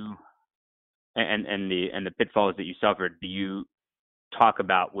do you and the pitfalls that you suffered do you talk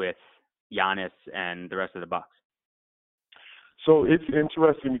about with Giannis and the rest of the Bucks? So it's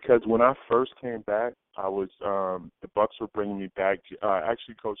interesting because when I first came back, I was the Bucks were bringing me back.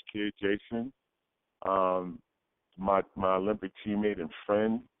 Actually, Coach Kidd, Jason, my Olympic teammate and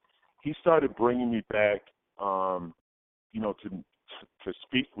friend, he started bringing me back, you know, to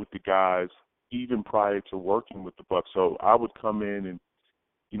speak with the guys even prior to working with the Bucks. So I would come in and,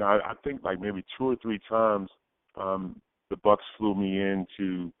 you know, I think like maybe 2 or 3 times the Bucks flew me in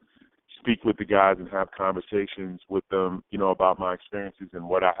to speak with the guys and have conversations with them, you know, about my experiences and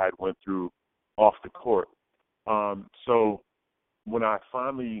what I had went through off the court. So when I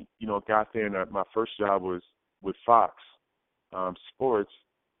finally, you know, got there, and my first job was with Fox Sports.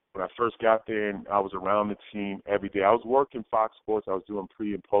 When I first got there and I was around the team every day, I was working Fox Sports. I was doing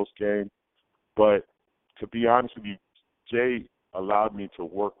pre and post game. But to be honest with you, Jay allowed me to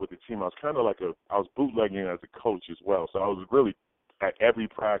work with the team. I was kind of like I was bootlegging as a coach as well. So I was really at every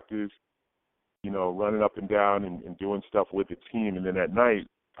practice, running up and down and doing stuff with the team. And then at night,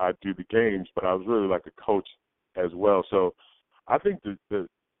 I'd do the games, but I was really like a coach as well. So I think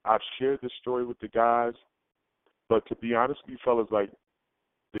I've shared this story with the guys, but to be honest with you fellas, like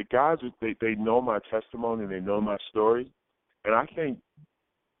the guys, they know my testimony and they know my story. And I think,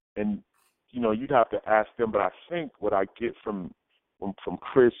 and you'd have to ask them, but I think what I get from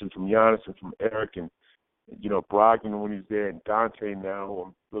Chris and from Giannis and from Eric and Brogdon when he's there and Dante now, who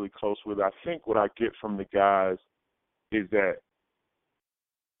I'm really close with, I think what I get from the guys is that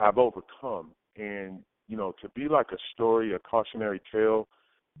I've overcome. And, to be like a story, a cautionary tale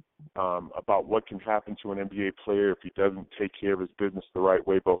about what can happen to an NBA player if he doesn't take care of his business the right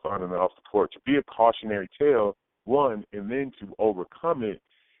way, both on and off the court, to be a cautionary tale, one, and then to overcome it,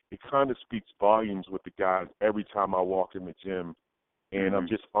 it kind of speaks volumes with the guys every time I walk in the gym and I'm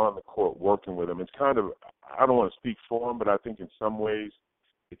just on the court working with them. It's kind of, I don't want to speak for them, but I think in some ways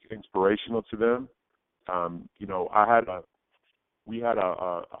it's inspirational to them. We had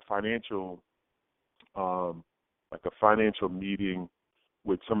a financial, like a financial meeting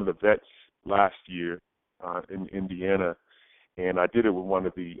with some of the vets last year in Indiana, and I did it with one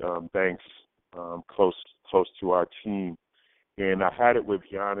of the banks close to our team. And I had it with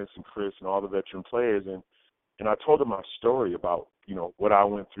Giannis and Chris and all the veteran players, and I told them my story about, what I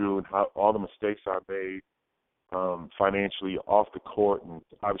went through and how all the mistakes I made financially off the court, and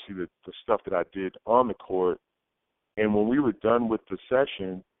obviously the stuff that I did on the court. And when we were done with the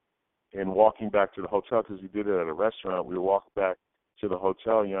session and walking back to the hotel, because we did it at a restaurant, we were walking back to the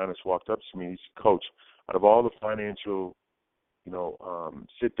hotel, Giannis walked up to me and he said, "Coach, out of all the financial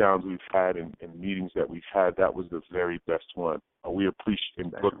sit-downs we've had and meetings that we've had, that was the very best one. We appreciate,"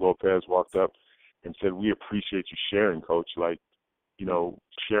 and Brook Lopez walked up and said, "We appreciate you sharing, Coach,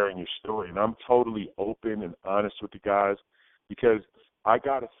 sharing your story." And I'm totally open and honest with the guys because I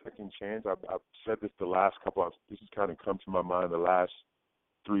got a second chance. I've said this the last couple of, this has kind of come to my mind the last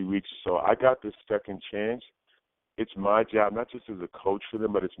 3 weeks or so. I got this second chance. It's my job, not just as a coach for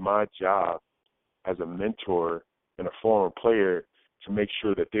them, but it's my job as a mentor and a former player to make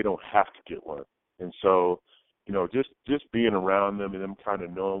sure that they don't have to get one. And so, just being around them and them kind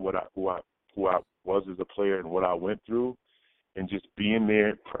of knowing who I was as a player and what I went through, and just being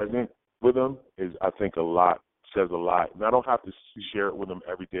there present with them is, I think, says a lot. And I don't have to share it with them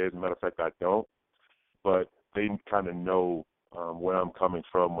every day. As a matter of fact, I don't. But they kind of know where I'm coming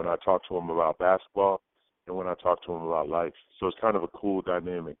from when I talk to them about basketball and when I talk to them about life. So it's kind of a cool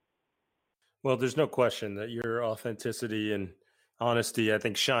dynamic. Well, there's no question that your authenticity and honesty, I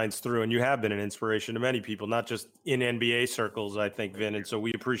think, shines through, and you have been an inspiration to many people, not just in NBA circles, I think, Vin. And so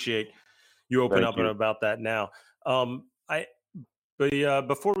we appreciate you open up about that now.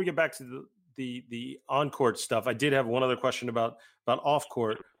 Before we get back to the on-court stuff, I did have one other question about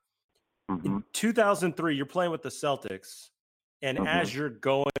off-court. Mm-hmm. In 2003, you're playing with the Celtics, and as you're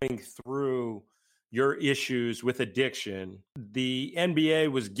going through your issues with addiction, the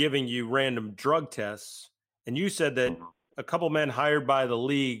NBA was giving you random drug tests, and you said that a couple men hired by the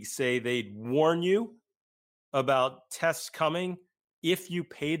league say they'd warn you about tests coming if you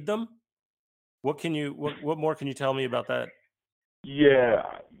paid them. What more can you tell me about that? Yeah,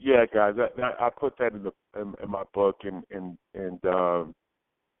 guys. I put that in my book, and I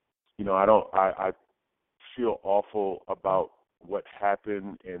feel awful about what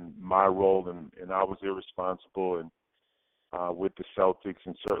happened in my role, and I was irresponsible and with the Celtics,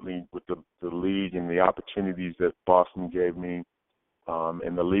 and certainly with the league and the opportunities that Boston gave me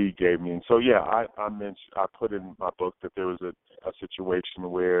and the league gave me. And so I put in my book that there was a situation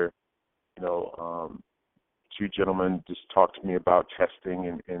where two gentlemen just talked to me about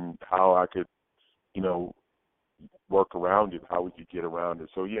testing and how I could work around it, how we could get around it.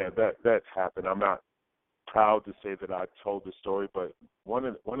 So that happened. I'm not proud to say that I told the story, but one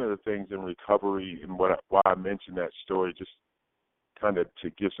of the things in recovery and why I mentioned that story, just kind of to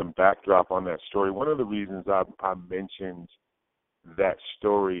give some backdrop on that story, one of the reasons I mentioned that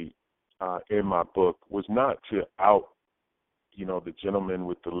story in my book was not to out the gentleman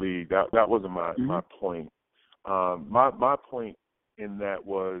with the league. That wasn't my point. My point in that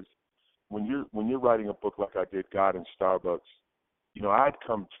was when you're writing a book like I did, God in Starbucks, I'd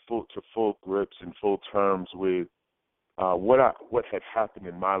come to full grips and full terms with what had happened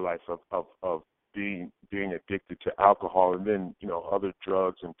in my life of being addicted to alcohol and then other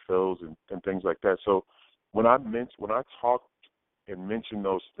drugs and pills and things like that. So when I talked and mentioned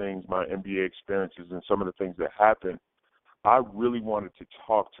those things, my NBA experiences and some of the things that happened, I really wanted to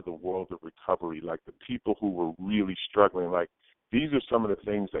talk to the world of recovery, like the people who were really struggling, like these are some of the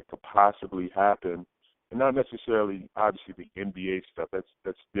things that could possibly happen, and not necessarily, obviously, the NBA stuff.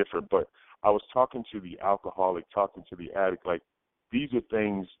 That's different. But I was talking to the alcoholic, talking to the addict. Like, these are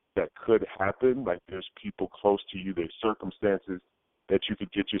things that could happen. Like, there's people close to you. There's circumstances that you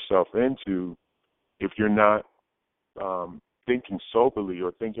could get yourself into if you're not thinking soberly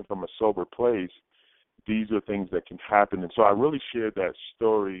or thinking from a sober place. These are things that can happen. And so I really shared that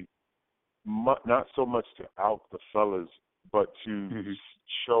story, not so much to out the fellas, but to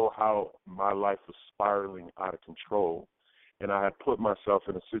show how my life was spiraling out of control. And I had put myself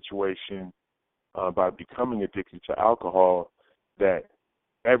in a situation by becoming addicted to alcohol that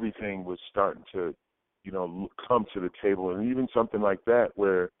everything was starting to, come to the table. And even something like that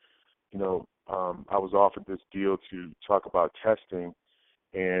where, I was offered this deal to talk about testing,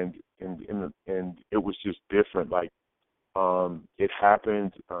 and it was just different. Like, it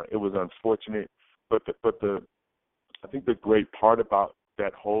happened. It was unfortunate, but I think the great part about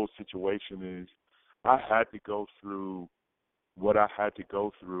that whole situation is I had to go through what I had to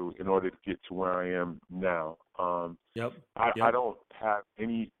go through in order to get to where I am now. I don't have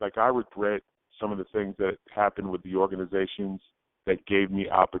any, I regret some of the things that happened with the organizations that gave me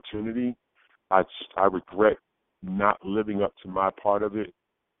opportunity. I regret not living up to my part of it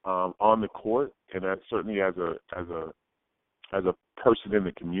on the court, and that certainly as a person in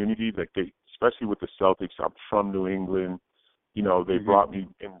the community, especially with the Celtics. I'm from New England. They brought me,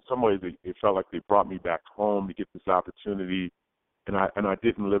 in some ways, it felt like they brought me back home to get this opportunity, and I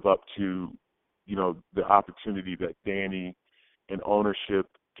didn't live up to, the opportunity that Danny and ownership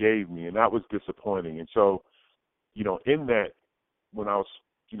gave me, and that was disappointing. And so, in that, when I was,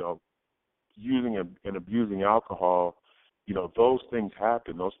 using and abusing alcohol, those things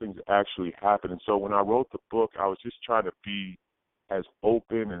happen. Those things actually happen. And so when I wrote the book, I was just trying to be as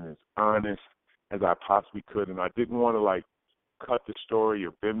open and as honest as I possibly could, and I didn't want to cut the story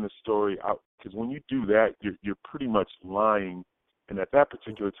or bend the story out, because when you do that, you're pretty much lying. And at that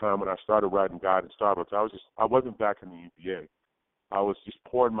particular time, when I started writing God in Starbucks, I wasn't back in the NBA. I was just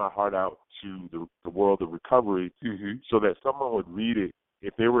pouring my heart out to the world of recovery, so that someone would read it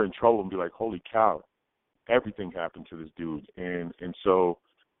if they were in trouble and be like, "Holy cow, everything happened to this dude." And so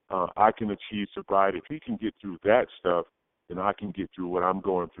I can achieve sobriety. If he can get through that stuff, then I can get through what I'm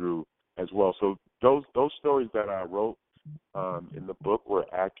going through as well. So those stories that I wrote in the book were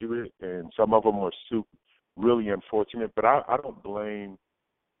accurate, and some of them were really unfortunate. But I don't blame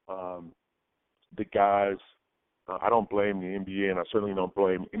the guys. I don't blame the NBA, and I certainly don't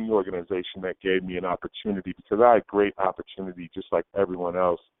blame any organization that gave me an opportunity, because I had great opportunity just like everyone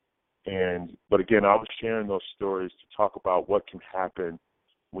else. But again, I was sharing those stories to talk about what can happen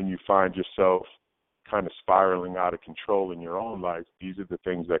when you find yourself kind of spiraling out of control in your own life. These are the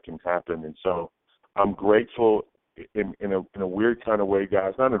things that can happen. And so I'm grateful in a weird kind of way,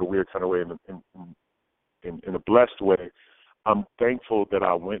 guys, not in a weird kind of way, in a blessed way. I'm thankful that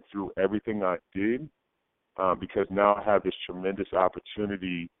I went through everything I did, because now I have this tremendous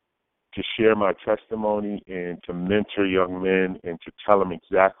opportunity to share my testimony and to mentor young men and to tell them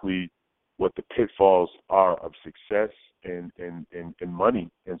exactly what the pitfalls are of success and money.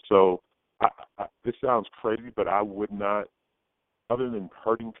 And so this sounds crazy, but I would not, other than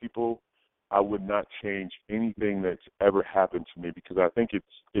hurting people, I would not change anything that's ever happened to me, because I think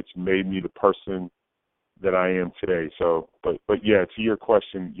it's made me the person that I am today. So, but yeah, to your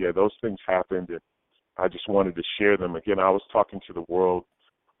question, yeah, those things happened, and I just wanted to share them. Again, I was talking to the world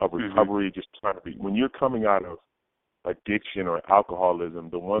of recovery, just trying to be, when you're coming out of addiction or alcoholism,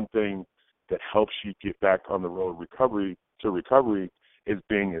 the one thing that helps you get back on the road to recovery is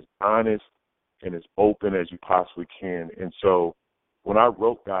being as honest and as open as you possibly can. And so when I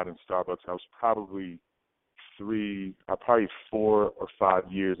wrote God in Starbucks, I was probably 4 or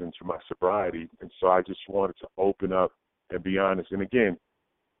 5 years into my sobriety. And so I just wanted to open up and be honest. And again,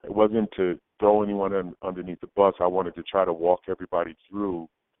 it wasn't to throw anyone underneath the bus. I wanted to try to walk everybody through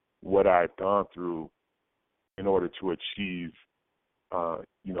what I had gone through in order to achieve,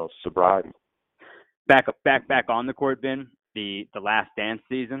 sobriety. Back on the court, Ben. The Last Dance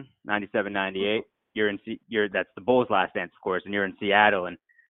season, 97-98. That's the Bulls' last dance, of course, and you're in Seattle. And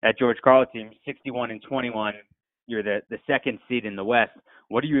that George Karl team, 61-21. You're the second seed in the West.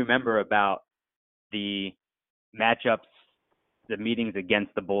 What do you remember about the matchups, the meetings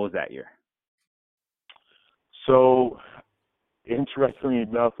against the Bulls that year? So, interestingly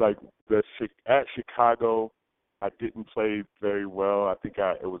enough, at Chicago, I didn't play very well. I think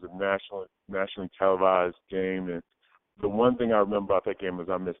it was a nationally televised game, and the one thing I remember about that game was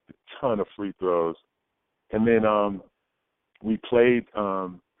I missed a ton of free throws. And then we played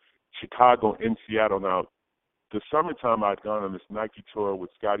Chicago in Seattle. Now, the summertime I'd gone on this Nike tour with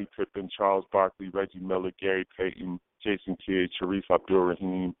Scottie Pippen, Charles Barkley, Reggie Miller, Gary Payton, Jason Kidd, Sharif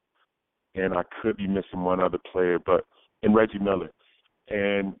Abdul-Rahim, and I could be missing one other player, and Reggie Miller.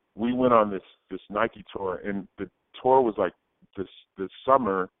 And we went on this Nike tour, and the tour was like this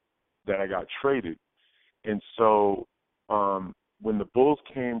summer that I got traded. And so when the Bulls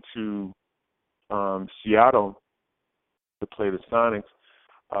came to Seattle to play the Sonics,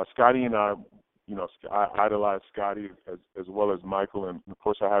 Scottie and I, I idolized Scottie as well as Michael, and of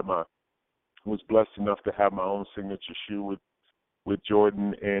course I was blessed enough to have my own signature shoe with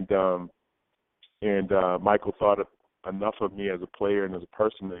Jordan, and Michael thought enough of me as a player and as a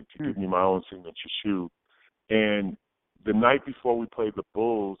person to give me my own signature shoe. And the night before we played the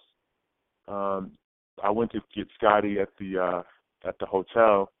Bulls, I went to get Scottie at the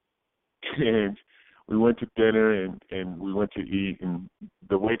hotel, and we went to dinner and we went to eat, and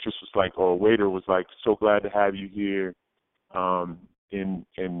the waitress was like, or waiter was like, so glad to have you here in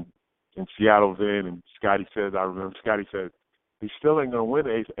Seattle then. And Scottie said, he still ain't gonna win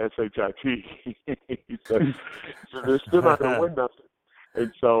SHIT. He said, so they're still not gonna win nothing.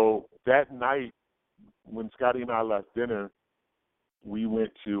 And so that night, when Scottie and I left dinner, we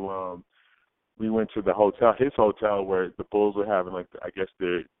went to the hotel, his hotel, where the Bulls were having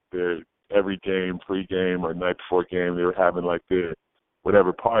their every game, pre-game or night before game, they were having their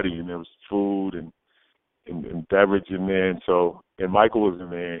whatever party, and there was food and beverage in there, and Michael was in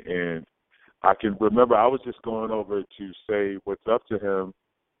there, and I can remember I was just going over to say what's up to him,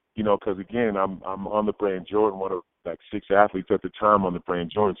 because again I'm on the brand Jordan, one of 6 athletes at the time on the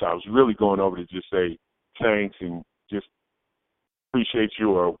brand Jordan, so I was really going over to just say thanks and just appreciate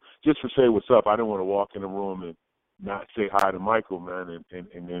you, or just to say what's up. I didn't want to walk in the room and not say hi to Michael, man, and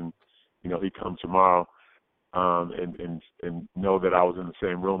then he come tomorrow and know that I was in the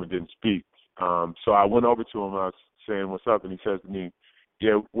same room and didn't speak. So I went over to him. I was saying what's up, and he says to me,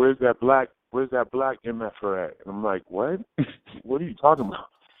 "Yeah, where's that black MFer at?" And I'm like, "What? What are you talking about?"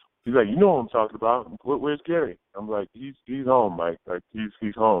 He's like, "You know what I'm talking about. Where's Gary?" I'm like, "He's home, Mike.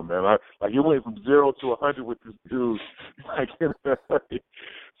 He's home, man. You went from 0 to 100 with this dude,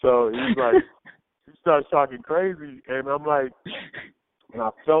 So he's like, he starts talking crazy, and I'm like, and I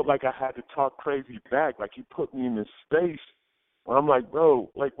felt like I had to talk crazy back. He put me in this space where I'm like, bro,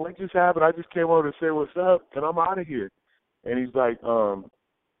 what just happened? I just came over to say what's up, and I'm out of here. And he's like,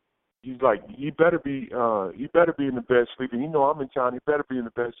 he better be in the bed sleeping. I'm in town. He better be in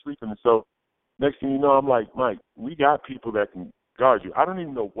the bed sleeping. And so next thing you know, I'm like, Mike, we got people that can guard you. I don't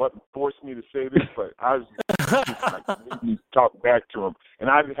even know what forced me to say this, but I was just made me talk back to him. And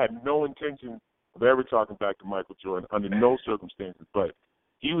I had no intention of ever talking back to Michael Jordan under no circumstances. But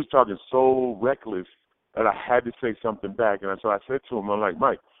he was talking so reckless that I had to say something back. And so I said to him, I'm like,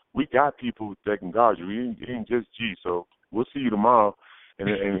 Mike, we got people that can guard you. It ain't just G. So we'll see you tomorrow. And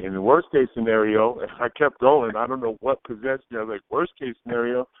in the worst case scenario, I kept going. I don't know what possessed me. I was like, worst case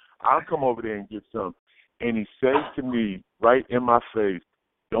scenario, I'll come over there and get some. And he says to me right in my face,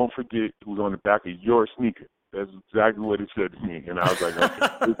 don't forget who's on the back of your sneaker. That's exactly what he said to me. And I was like,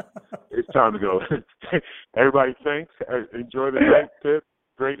 okay, it's time to go. Everybody, thanks. Enjoy the night, Pip.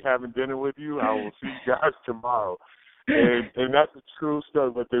 Great having dinner with you. I will see you guys tomorrow. And that's a true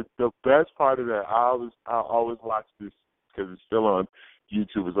story. But the best part of that, I always watch this because it's still on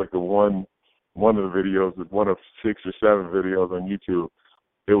YouTube. It's like one of the videos, one of 6 or 7 videos on YouTube.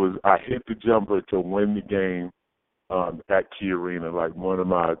 It was I hit the jumper to win the game at Key Arena, one of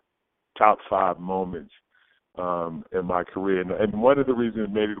my top 5 moments in my career. And one of the reasons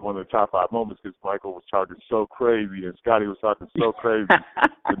it made it one of the top 5 moments is Michael was talking so crazy and Scottie was talking so crazy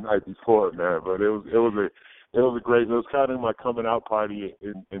the night before, man. But it was a great. It was kind of my coming out party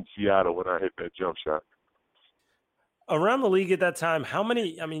in Seattle when I hit that jump shot. Around the league at that time, how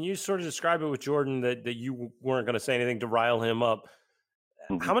many? I mean, you sort of described it with Jordan that you weren't going to say anything to rile him up.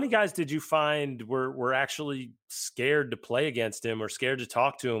 Mm-hmm. How many guys did you find were actually scared to play against him, or scared to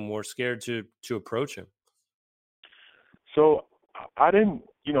talk to him, or scared to approach him? So I didn't,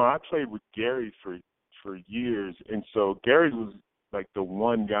 I played with Gary for years, and so Gary was like the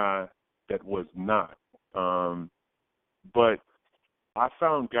one guy that was not. But I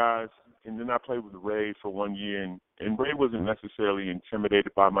found guys, and then I played with Ray for 1 year, and Ray wasn't necessarily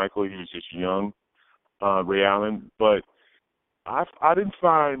intimidated by Michael. He was just young, Ray Allen. But I didn't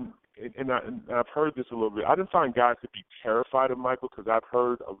find, and I've heard this a little bit, I didn't find guys to be terrified of Michael because I've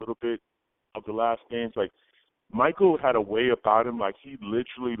heard a little bit of the last games. Michael had a way about him, he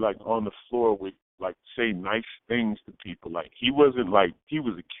literally, on the floor would, say nice things to people. He wasn't, he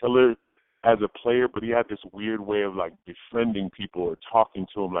was a killer as a player, but he had this weird way of, befriending people or talking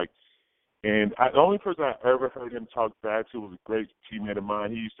to them. And the only person I ever heard him talk bad to was a great teammate of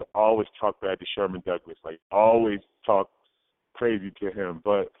mine. He used to always talk bad to Sherman Douglas, like always talk crazy to him.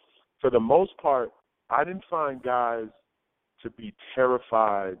 But for the most part, I didn't find guys to be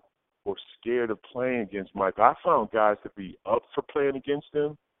terrified or scared of playing against Mike. I found guys to be up for playing against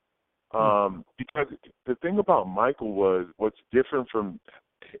him. Because the thing about Michael was what's different from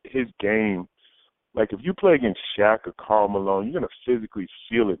his game, like if you play against Shaq or Karl Malone, you're going to physically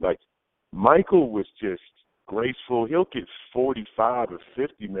feel it. Like Michael was just graceful. He'll get 45 or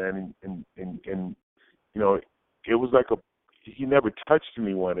 50, man, and you know, it was like he never touched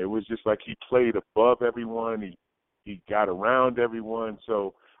anyone. It was just like he played above everyone. He got around everyone.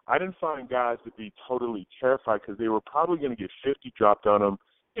 So I didn't find guys to be totally terrified because they were probably going to get 50 dropped on them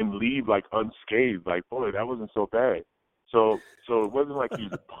and leave like unscathed. Like, boy, that wasn't so bad. So it wasn't like he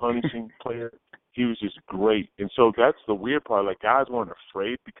was a punishing player. He was just great. And so that's the weird part. Like, guys weren't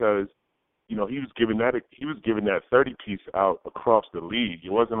afraid because, you know, he was giving that 30 piece out across the league.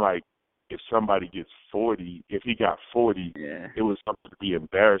 It wasn't like if somebody gets 40, if he got 40, it was something to be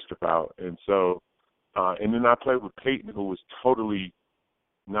embarrassed about. And so and then I played with Peyton, who was totally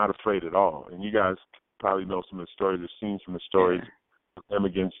not afraid at all. And you guys probably know some of the stories, or seen some of the stories of him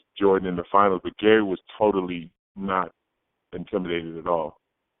against Jordan in the finals. But Gary was totally not intimidated at all.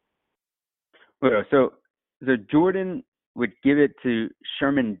 So Jordan would give it to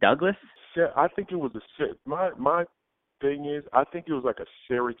Sherman Douglas? Yeah, I think it was my thing is, I think it was like a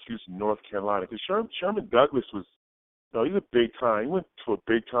Syracuse, North Carolina. Because Sherman Douglas was, you know, he's a big time. He went to a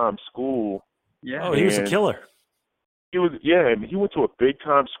big time school. Yeah. Oh, he was a killer. He was, and he went to a big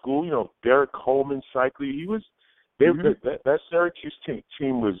time school. You know, Derek Coleman, Cycli. He was. That Syracuse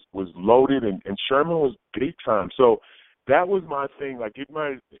team was loaded, and Sherman was big time. So that was my thing. Like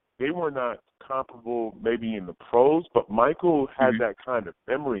they were not comparable maybe in the pros, but Michael had that kind of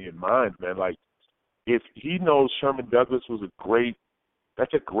memory in mind, man. Like if he knows Sherman Douglas was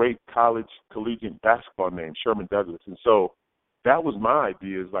that's a great collegiate basketball name, Sherman Douglas. And so that was my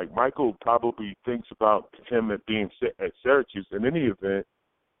idea, is like Michael probably thinks about him at being at Syracuse. In any event,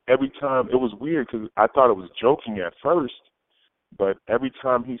 every time, it was weird because I thought it was joking at first, but every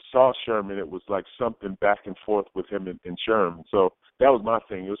time he saw Sherman, it was like something back and forth with him and Sherman. So that was my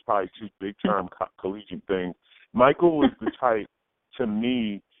thing. It was probably two big-time collegiate things. Michael was the type, to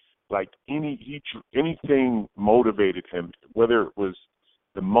me, like anything motivated him, whether it was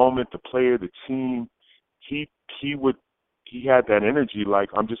the moment, the player, the team. He had that energy, like,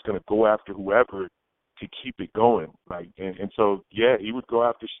 I'm just going to go after whoever to keep it going. Like, and so, yeah, he would go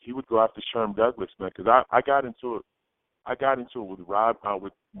after Sherman Douglas, man, because I got into it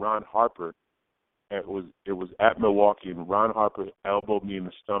with Ron Harper. It was at Milwaukee, and Ron Harper elbowed me in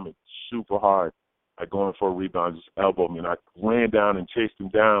the stomach super hard. Going for a rebound, just elbowed me, and I ran down and chased him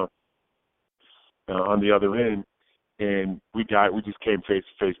down on the other end, and we just came face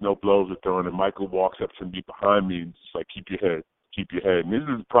to face, no blows were thrown, and Michael walks up to me behind me and just like, keep your head. And this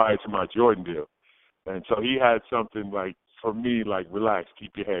is prior to my Jordan deal, and so he had something like for me, like, relax,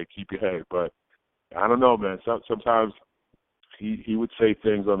 keep your head. But I don't know, man. Sometimes he would say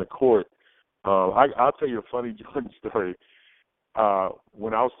things on the court. I'll tell you a funny Jordan story.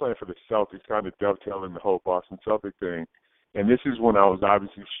 When I was playing for the Celtics, kind of dovetailing the whole Boston Celtic thing, and this is when I was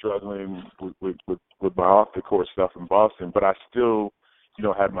obviously struggling with my off-the-court stuff in Boston, but I still, you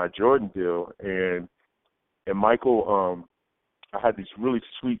know, had my Jordan deal. And Michael, I had these really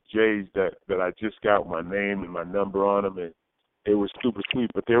sweet J's that I just got my name and my number on them, and they were super sweet,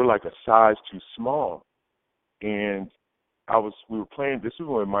 but they were like a size too small. And we were playing, this is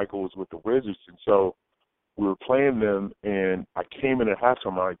when Michael was with the Wizards, and so we were playing them, and I came in at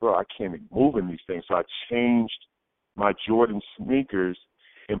halftime. I'm like, bro, I can't be moving these things. So I changed my Jordan sneakers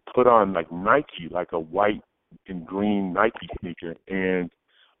and put on like Nike, like a white and green Nike sneaker. And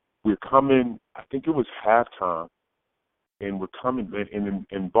we're coming, I think it was halftime, and we're coming, and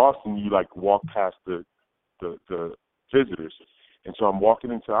in Boston, you like walk past the visitors. And so I'm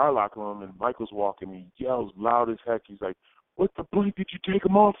walking into our locker room, and Michael's walking. He yells loud as heck. He's like, "What the bleep did you take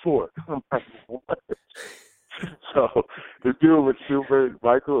him off for?" I'm like, "What?" So this dude was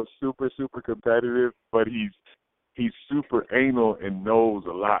Michael is super, super competitive, but he's super anal and knows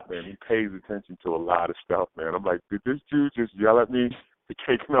a lot, man. He pays attention to a lot of stuff, man. I'm like, did this dude just yell at me for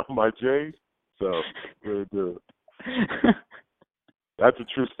taking off my J's? So, really good. That's a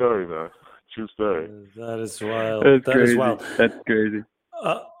true story, man. True story. That is wild. That's crazy.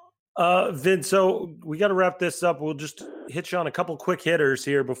 Vince, so we got to wrap this up. We'll just hit you on a couple quick hitters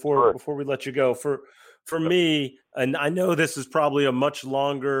here before we let you go. for me, and I know this is probably a much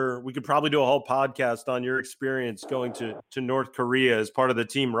longer, we could probably do a whole podcast on your experience going to North Korea as part of the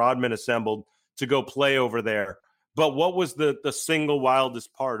team Rodman assembled to go play over there. But what was the single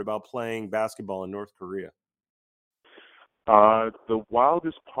wildest part about playing basketball in North Korea? The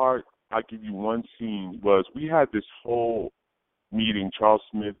wildest part, I'll give you one scene, was we had this whole meeting, Charles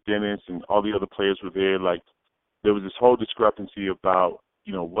Smith, Dennis, and all the other players were there. Like, there was this whole discrepancy about,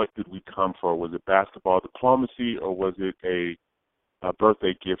 what did we come for? Was it basketball diplomacy, or was it a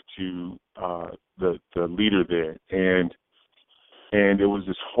birthday gift to the leader there? And there was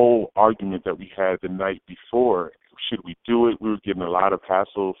this whole argument that we had the night before. Should we do it? We were getting a lot of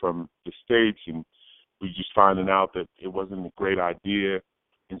hassle from the States, and we were just finding out that it wasn't a great idea.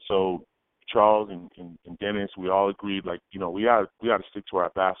 And so Charles and Dennis, we all agreed, like, we got to stick to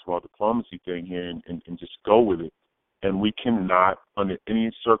our basketball diplomacy thing here and just go with it. And we cannot, under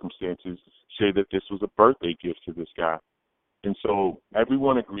any circumstances, say that this was a birthday gift to this guy. And so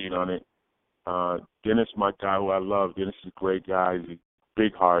everyone agreed on it. Dennis, my guy who I love, Dennis is a great guy. He's a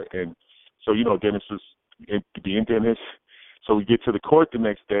big heart. And so, Dennis was being Dennis. So we get to the court the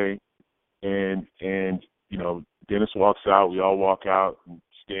next day, and Dennis walks out. We all walk out and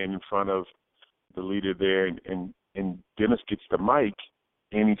stand in front of the leader there. And Dennis gets the mic,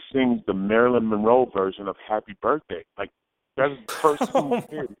 and he sings the Marilyn Monroe version of Happy Birthday. Like, that's the first thing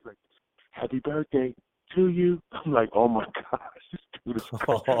he hears. He's like, Happy birthday to you. I'm like, oh, my gosh, this dude is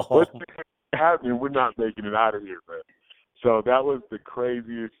what's happening? We're not making it out of here, man. So that was the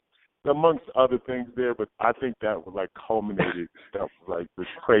craziest, amongst other things there, but I think that was, like, culminated. That was, like, the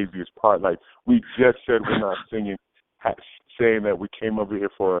craziest part. Like, we just said we're not saying that we came over here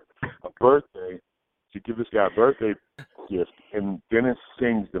for a birthday, to give this guy a birthday gift, and Dennis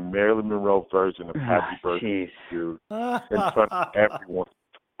sings the Marilyn Monroe version of Happy Birthday to You in front of everyone.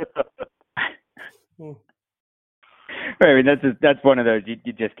 I mean, that's one of those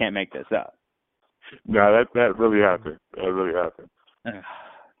you just can't make this up. No, that really happened. That really happened. Oh,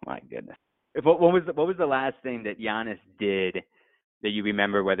 my goodness. What was the last thing that Giannis did that you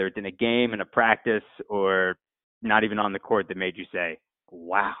remember, whether it's in a game, in a practice, or not even on the court, that made you say,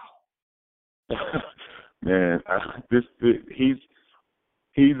 "Wow"? Man,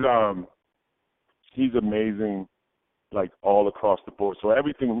 he's amazing, like, all across the board. So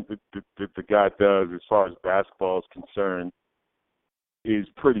everything that the guy does as far as basketball is concerned is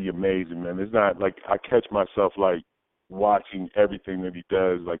pretty amazing, man. It's not like I catch myself, like, watching everything that he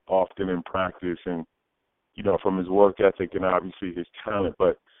does, like, often in practice, and from his work ethic and obviously his talent.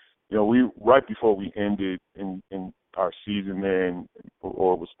 But we right before we ended in our season there,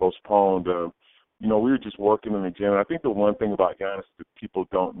 or was postponed, we were just working in the gym. And I think the one thing about Giannis that people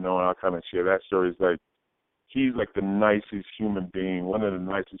don't know, and I'll kind of share that story, is like, he's like the nicest human being, one of the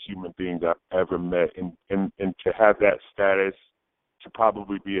nicest human beings I've ever met. And to have that status, to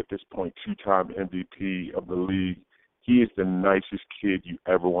probably be at this point 2-time MVP of the league, he is the nicest kid you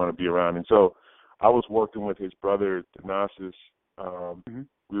ever want to be around. And so I was working with his brother, Thanasis.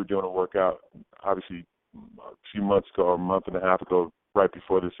 We were doing a workout, obviously, a few months ago, or a month and a half ago, right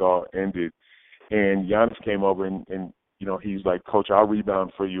before this all ended. And Giannis came over and he's like, "Coach, I'll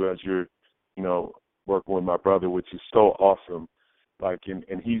rebound for you as you're, working with my brother," which is so awesome. Like,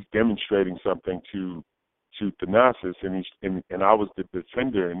 and he's demonstrating something to Thanasis, and I was the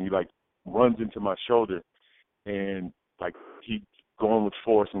defender, and he, like, runs into my shoulder, and, like, he going with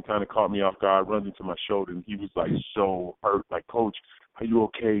force and kind of caught me off guard, runs into my shoulder, and he was, like, so hurt, like, "Coach, are you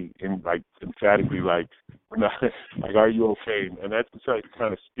okay?" And, like, emphatically, like, "Are you okay?" And that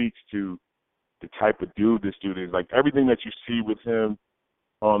kind of speaks to the type of dude this dude is. Like, everything that you see with him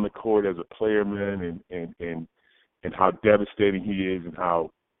on the court as a player, man, and how devastating he is, and how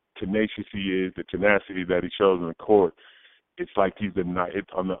tenacious he is, the tenacity that he shows on the court. It's like he's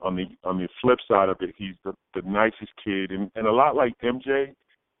on the flip side of it, he's the nicest kid, and a lot like MJ,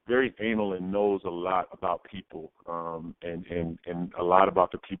 very anal and knows a lot about people, and a lot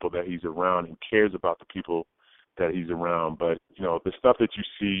about the people that he's around, and cares about the people that he's around. But the stuff that you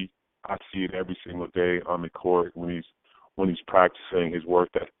see, I see it every single day on the court when he's practicing. His work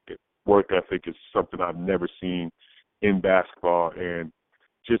ethic is something I've never seen in basketball, and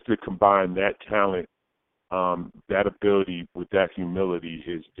just to combine that talent, that ability with that humility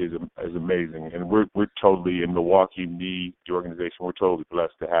is amazing. And we're totally, in Milwaukee, the organization, we're totally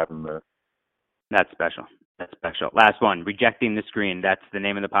blessed to have him there. That's special. That's special. Last one, Rejecting the Screen. That's the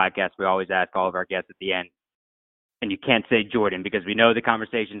name of the podcast. We always ask all of our guests at the end. And you can't say Jordan, because we know the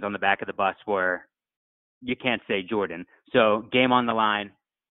conversations on the back of the bus where you can't say Jordan. So, game on the line,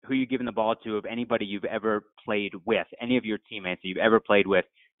 who you giving the ball to, of anybody you've ever played with, any of your teammates that you've ever played with,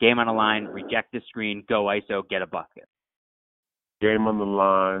 Game on the line, reject the screen, go ISO, get a bucket. Game on the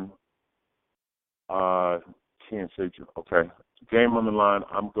line. Can't say okay. Game on the line.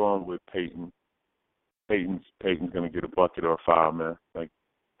 I'm going with Peyton. Peyton's going to get a bucket or a foul, man. Like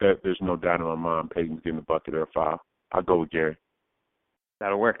that. There's no doubt in my mind. Peyton's getting a bucket or a foul. I'll go with Gary.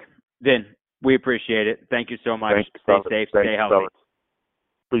 That'll work. Vin, we appreciate it. Thank you so much. Stay safe. Stay healthy. Fellas.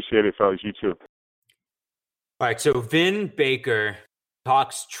 Appreciate it, fellas. You too. All right. So Vin Baker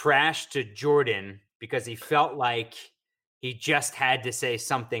talks trash to Jordan because he felt like he just had to say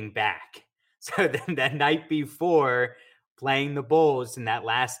something back. So then that night before playing the Bulls in that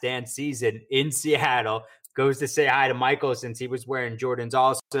Last Dance season in Seattle, goes to say hi to Michael since he was wearing Jordans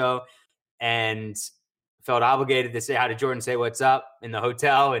also, and felt obligated to say hi to Jordan, say what's up in the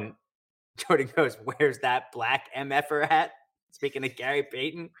hotel. And Jordan goes, "Where's that black MFer hat?" Speaking of Gary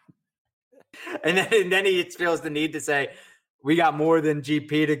Payton. And then he feels the need to say, "We got more than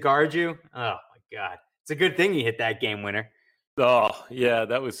GP to guard you." Oh my God. It's a good thing he hit that game winner. Oh yeah,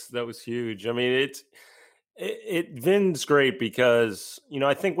 that was huge. I mean, Vin's great because,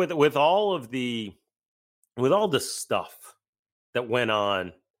 I think with all the stuff that went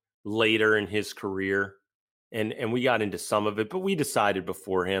on later in his career, and we got into some of it, but we decided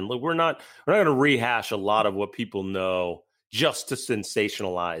beforehand, look, we're not going to rehash a lot of what people know just to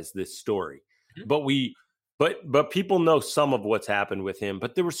sensationalize this story. Mm-hmm. But people know some of what's happened with him,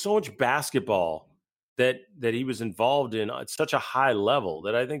 but there was so much basketball that he was involved in at such a high level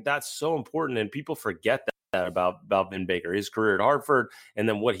that I think that's so important. And people forget that about Vin Baker, his career at Hartford, and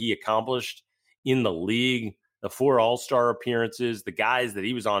then what he accomplished in the league, the 4 All-Star appearances, the guys that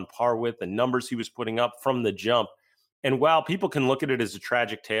he was on par with, the numbers he was putting up from the jump. And while people can look at it as a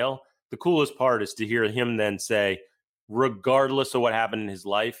tragic tale, the coolest part is to hear him then say, regardless of what happened in his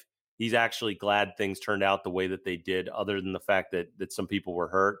life, he's actually glad things turned out the way that they did, other than the fact that some people were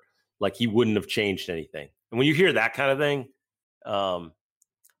hurt. Like he wouldn't have changed anything. And when you hear that kind of thing,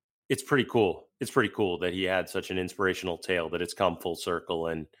 it's pretty cool. It's pretty cool that he had such an inspirational tale, that it's come full circle,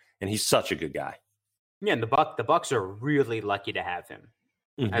 and he's such a good guy. Yeah, and the Bucks are really lucky to have him,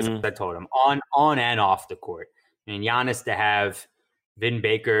 mm-hmm. as I told him, on and off the court. And Giannis to have Vin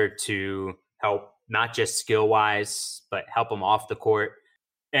Baker to help, not just skill-wise, but help him off the court.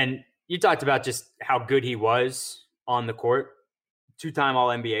 And you talked about just how good he was on the court. 2-time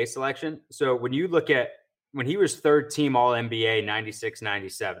All-NBA selection. So when you look at when he was 3rd team All-NBA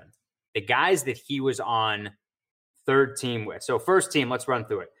 96-97, the guys that he was on 3rd team with. So first team, let's run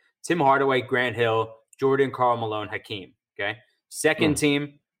through it. Tim Hardaway, Grant Hill, Jordan, Karl Malone, Hakeem. Okay. Second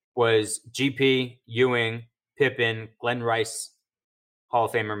team was GP, Ewing, Pippen, Glenn Rice, Hall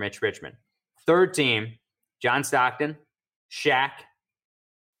of Famer Mitch Richmond. 3rd team, John Stockton, Shaq,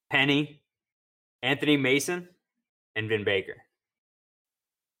 Penny, Anthony Mason, and Vin Baker.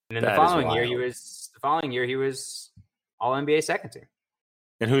 And then the following year he was All NBA 2nd team.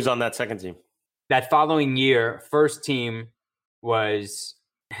 And who's on that 2nd team? That following year, 1st team was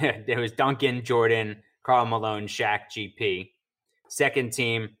it was Duncan, Jordan, Karl Malone, Shaq, GP. 2nd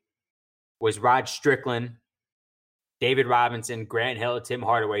team was Rod Strickland, David Robinson, Grant Hill, Tim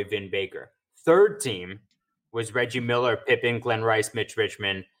Hardaway, Vin Baker. 3rd team was Reggie Miller, Pippen, Glenn Rice, Mitch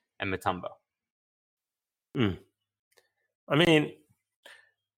Richmond, and Mutombo. I mean,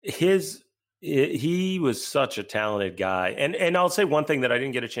 he was such a talented guy. And I'll say one thing that I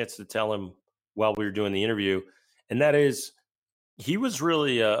didn't get a chance to tell him while we were doing the interview, and that is he was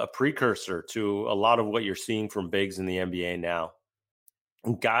really a precursor to a lot of what you're seeing from bigs in the NBA now.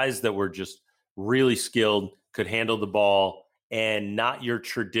 Guys that were just really skilled, could handle the ball, and not your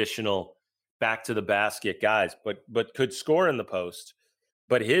traditional back to the basket guys, but could score in the post.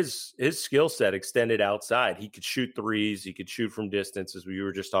 But his skill set extended outside. He could shoot threes. He could shoot from distance, as we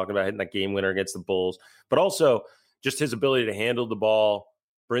were just talking about, hitting that game winner against the Bulls. But also just his ability to handle the ball,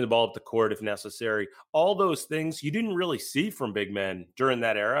 bring the ball up the court if necessary. All those things you didn't really see from big men during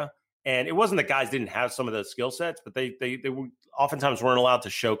that era. And it wasn't that guys didn't have some of those skill sets, but they oftentimes weren't allowed to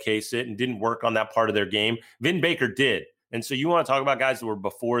showcase it and didn't work on that part of their game. Vin Baker did. And so you want to talk about guys that were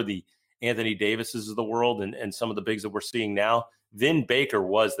before the Anthony Davises of the world and some of the bigs that we're seeing now. Vin Baker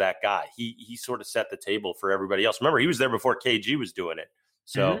was that guy. He sort of set the table for everybody else. Remember, he was there before KG was doing it.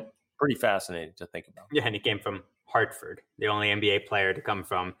 So pretty fascinating to think about. Yeah, and he came from Hartford, the only NBA player to come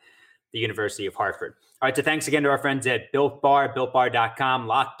from the University of Hartford. All right, so thanks again to our friends at Built Bar, BuiltBar.com.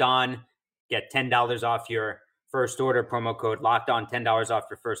 Locked On, get $10 off your first order. Promo code Locked On, $10 off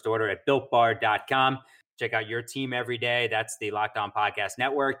your first order at BuiltBar.com. Check out your team every day. That's the Locked On Podcast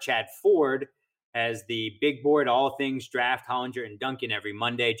Network. Chad Ford has the big board, all things draft, Hollinger and Duncan every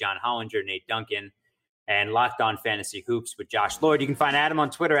Monday. John Hollinger, Nate Duncan and Locked On Fantasy Hoops with Josh Lloyd. You can find Adam on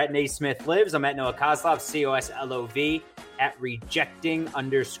Twitter at NaismithLives. I'm at Noah Kozlov, COSLOV, at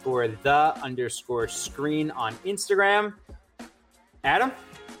rejecting_the_screen on Instagram. Adam,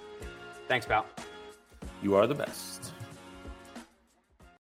 thanks, pal. You are the best.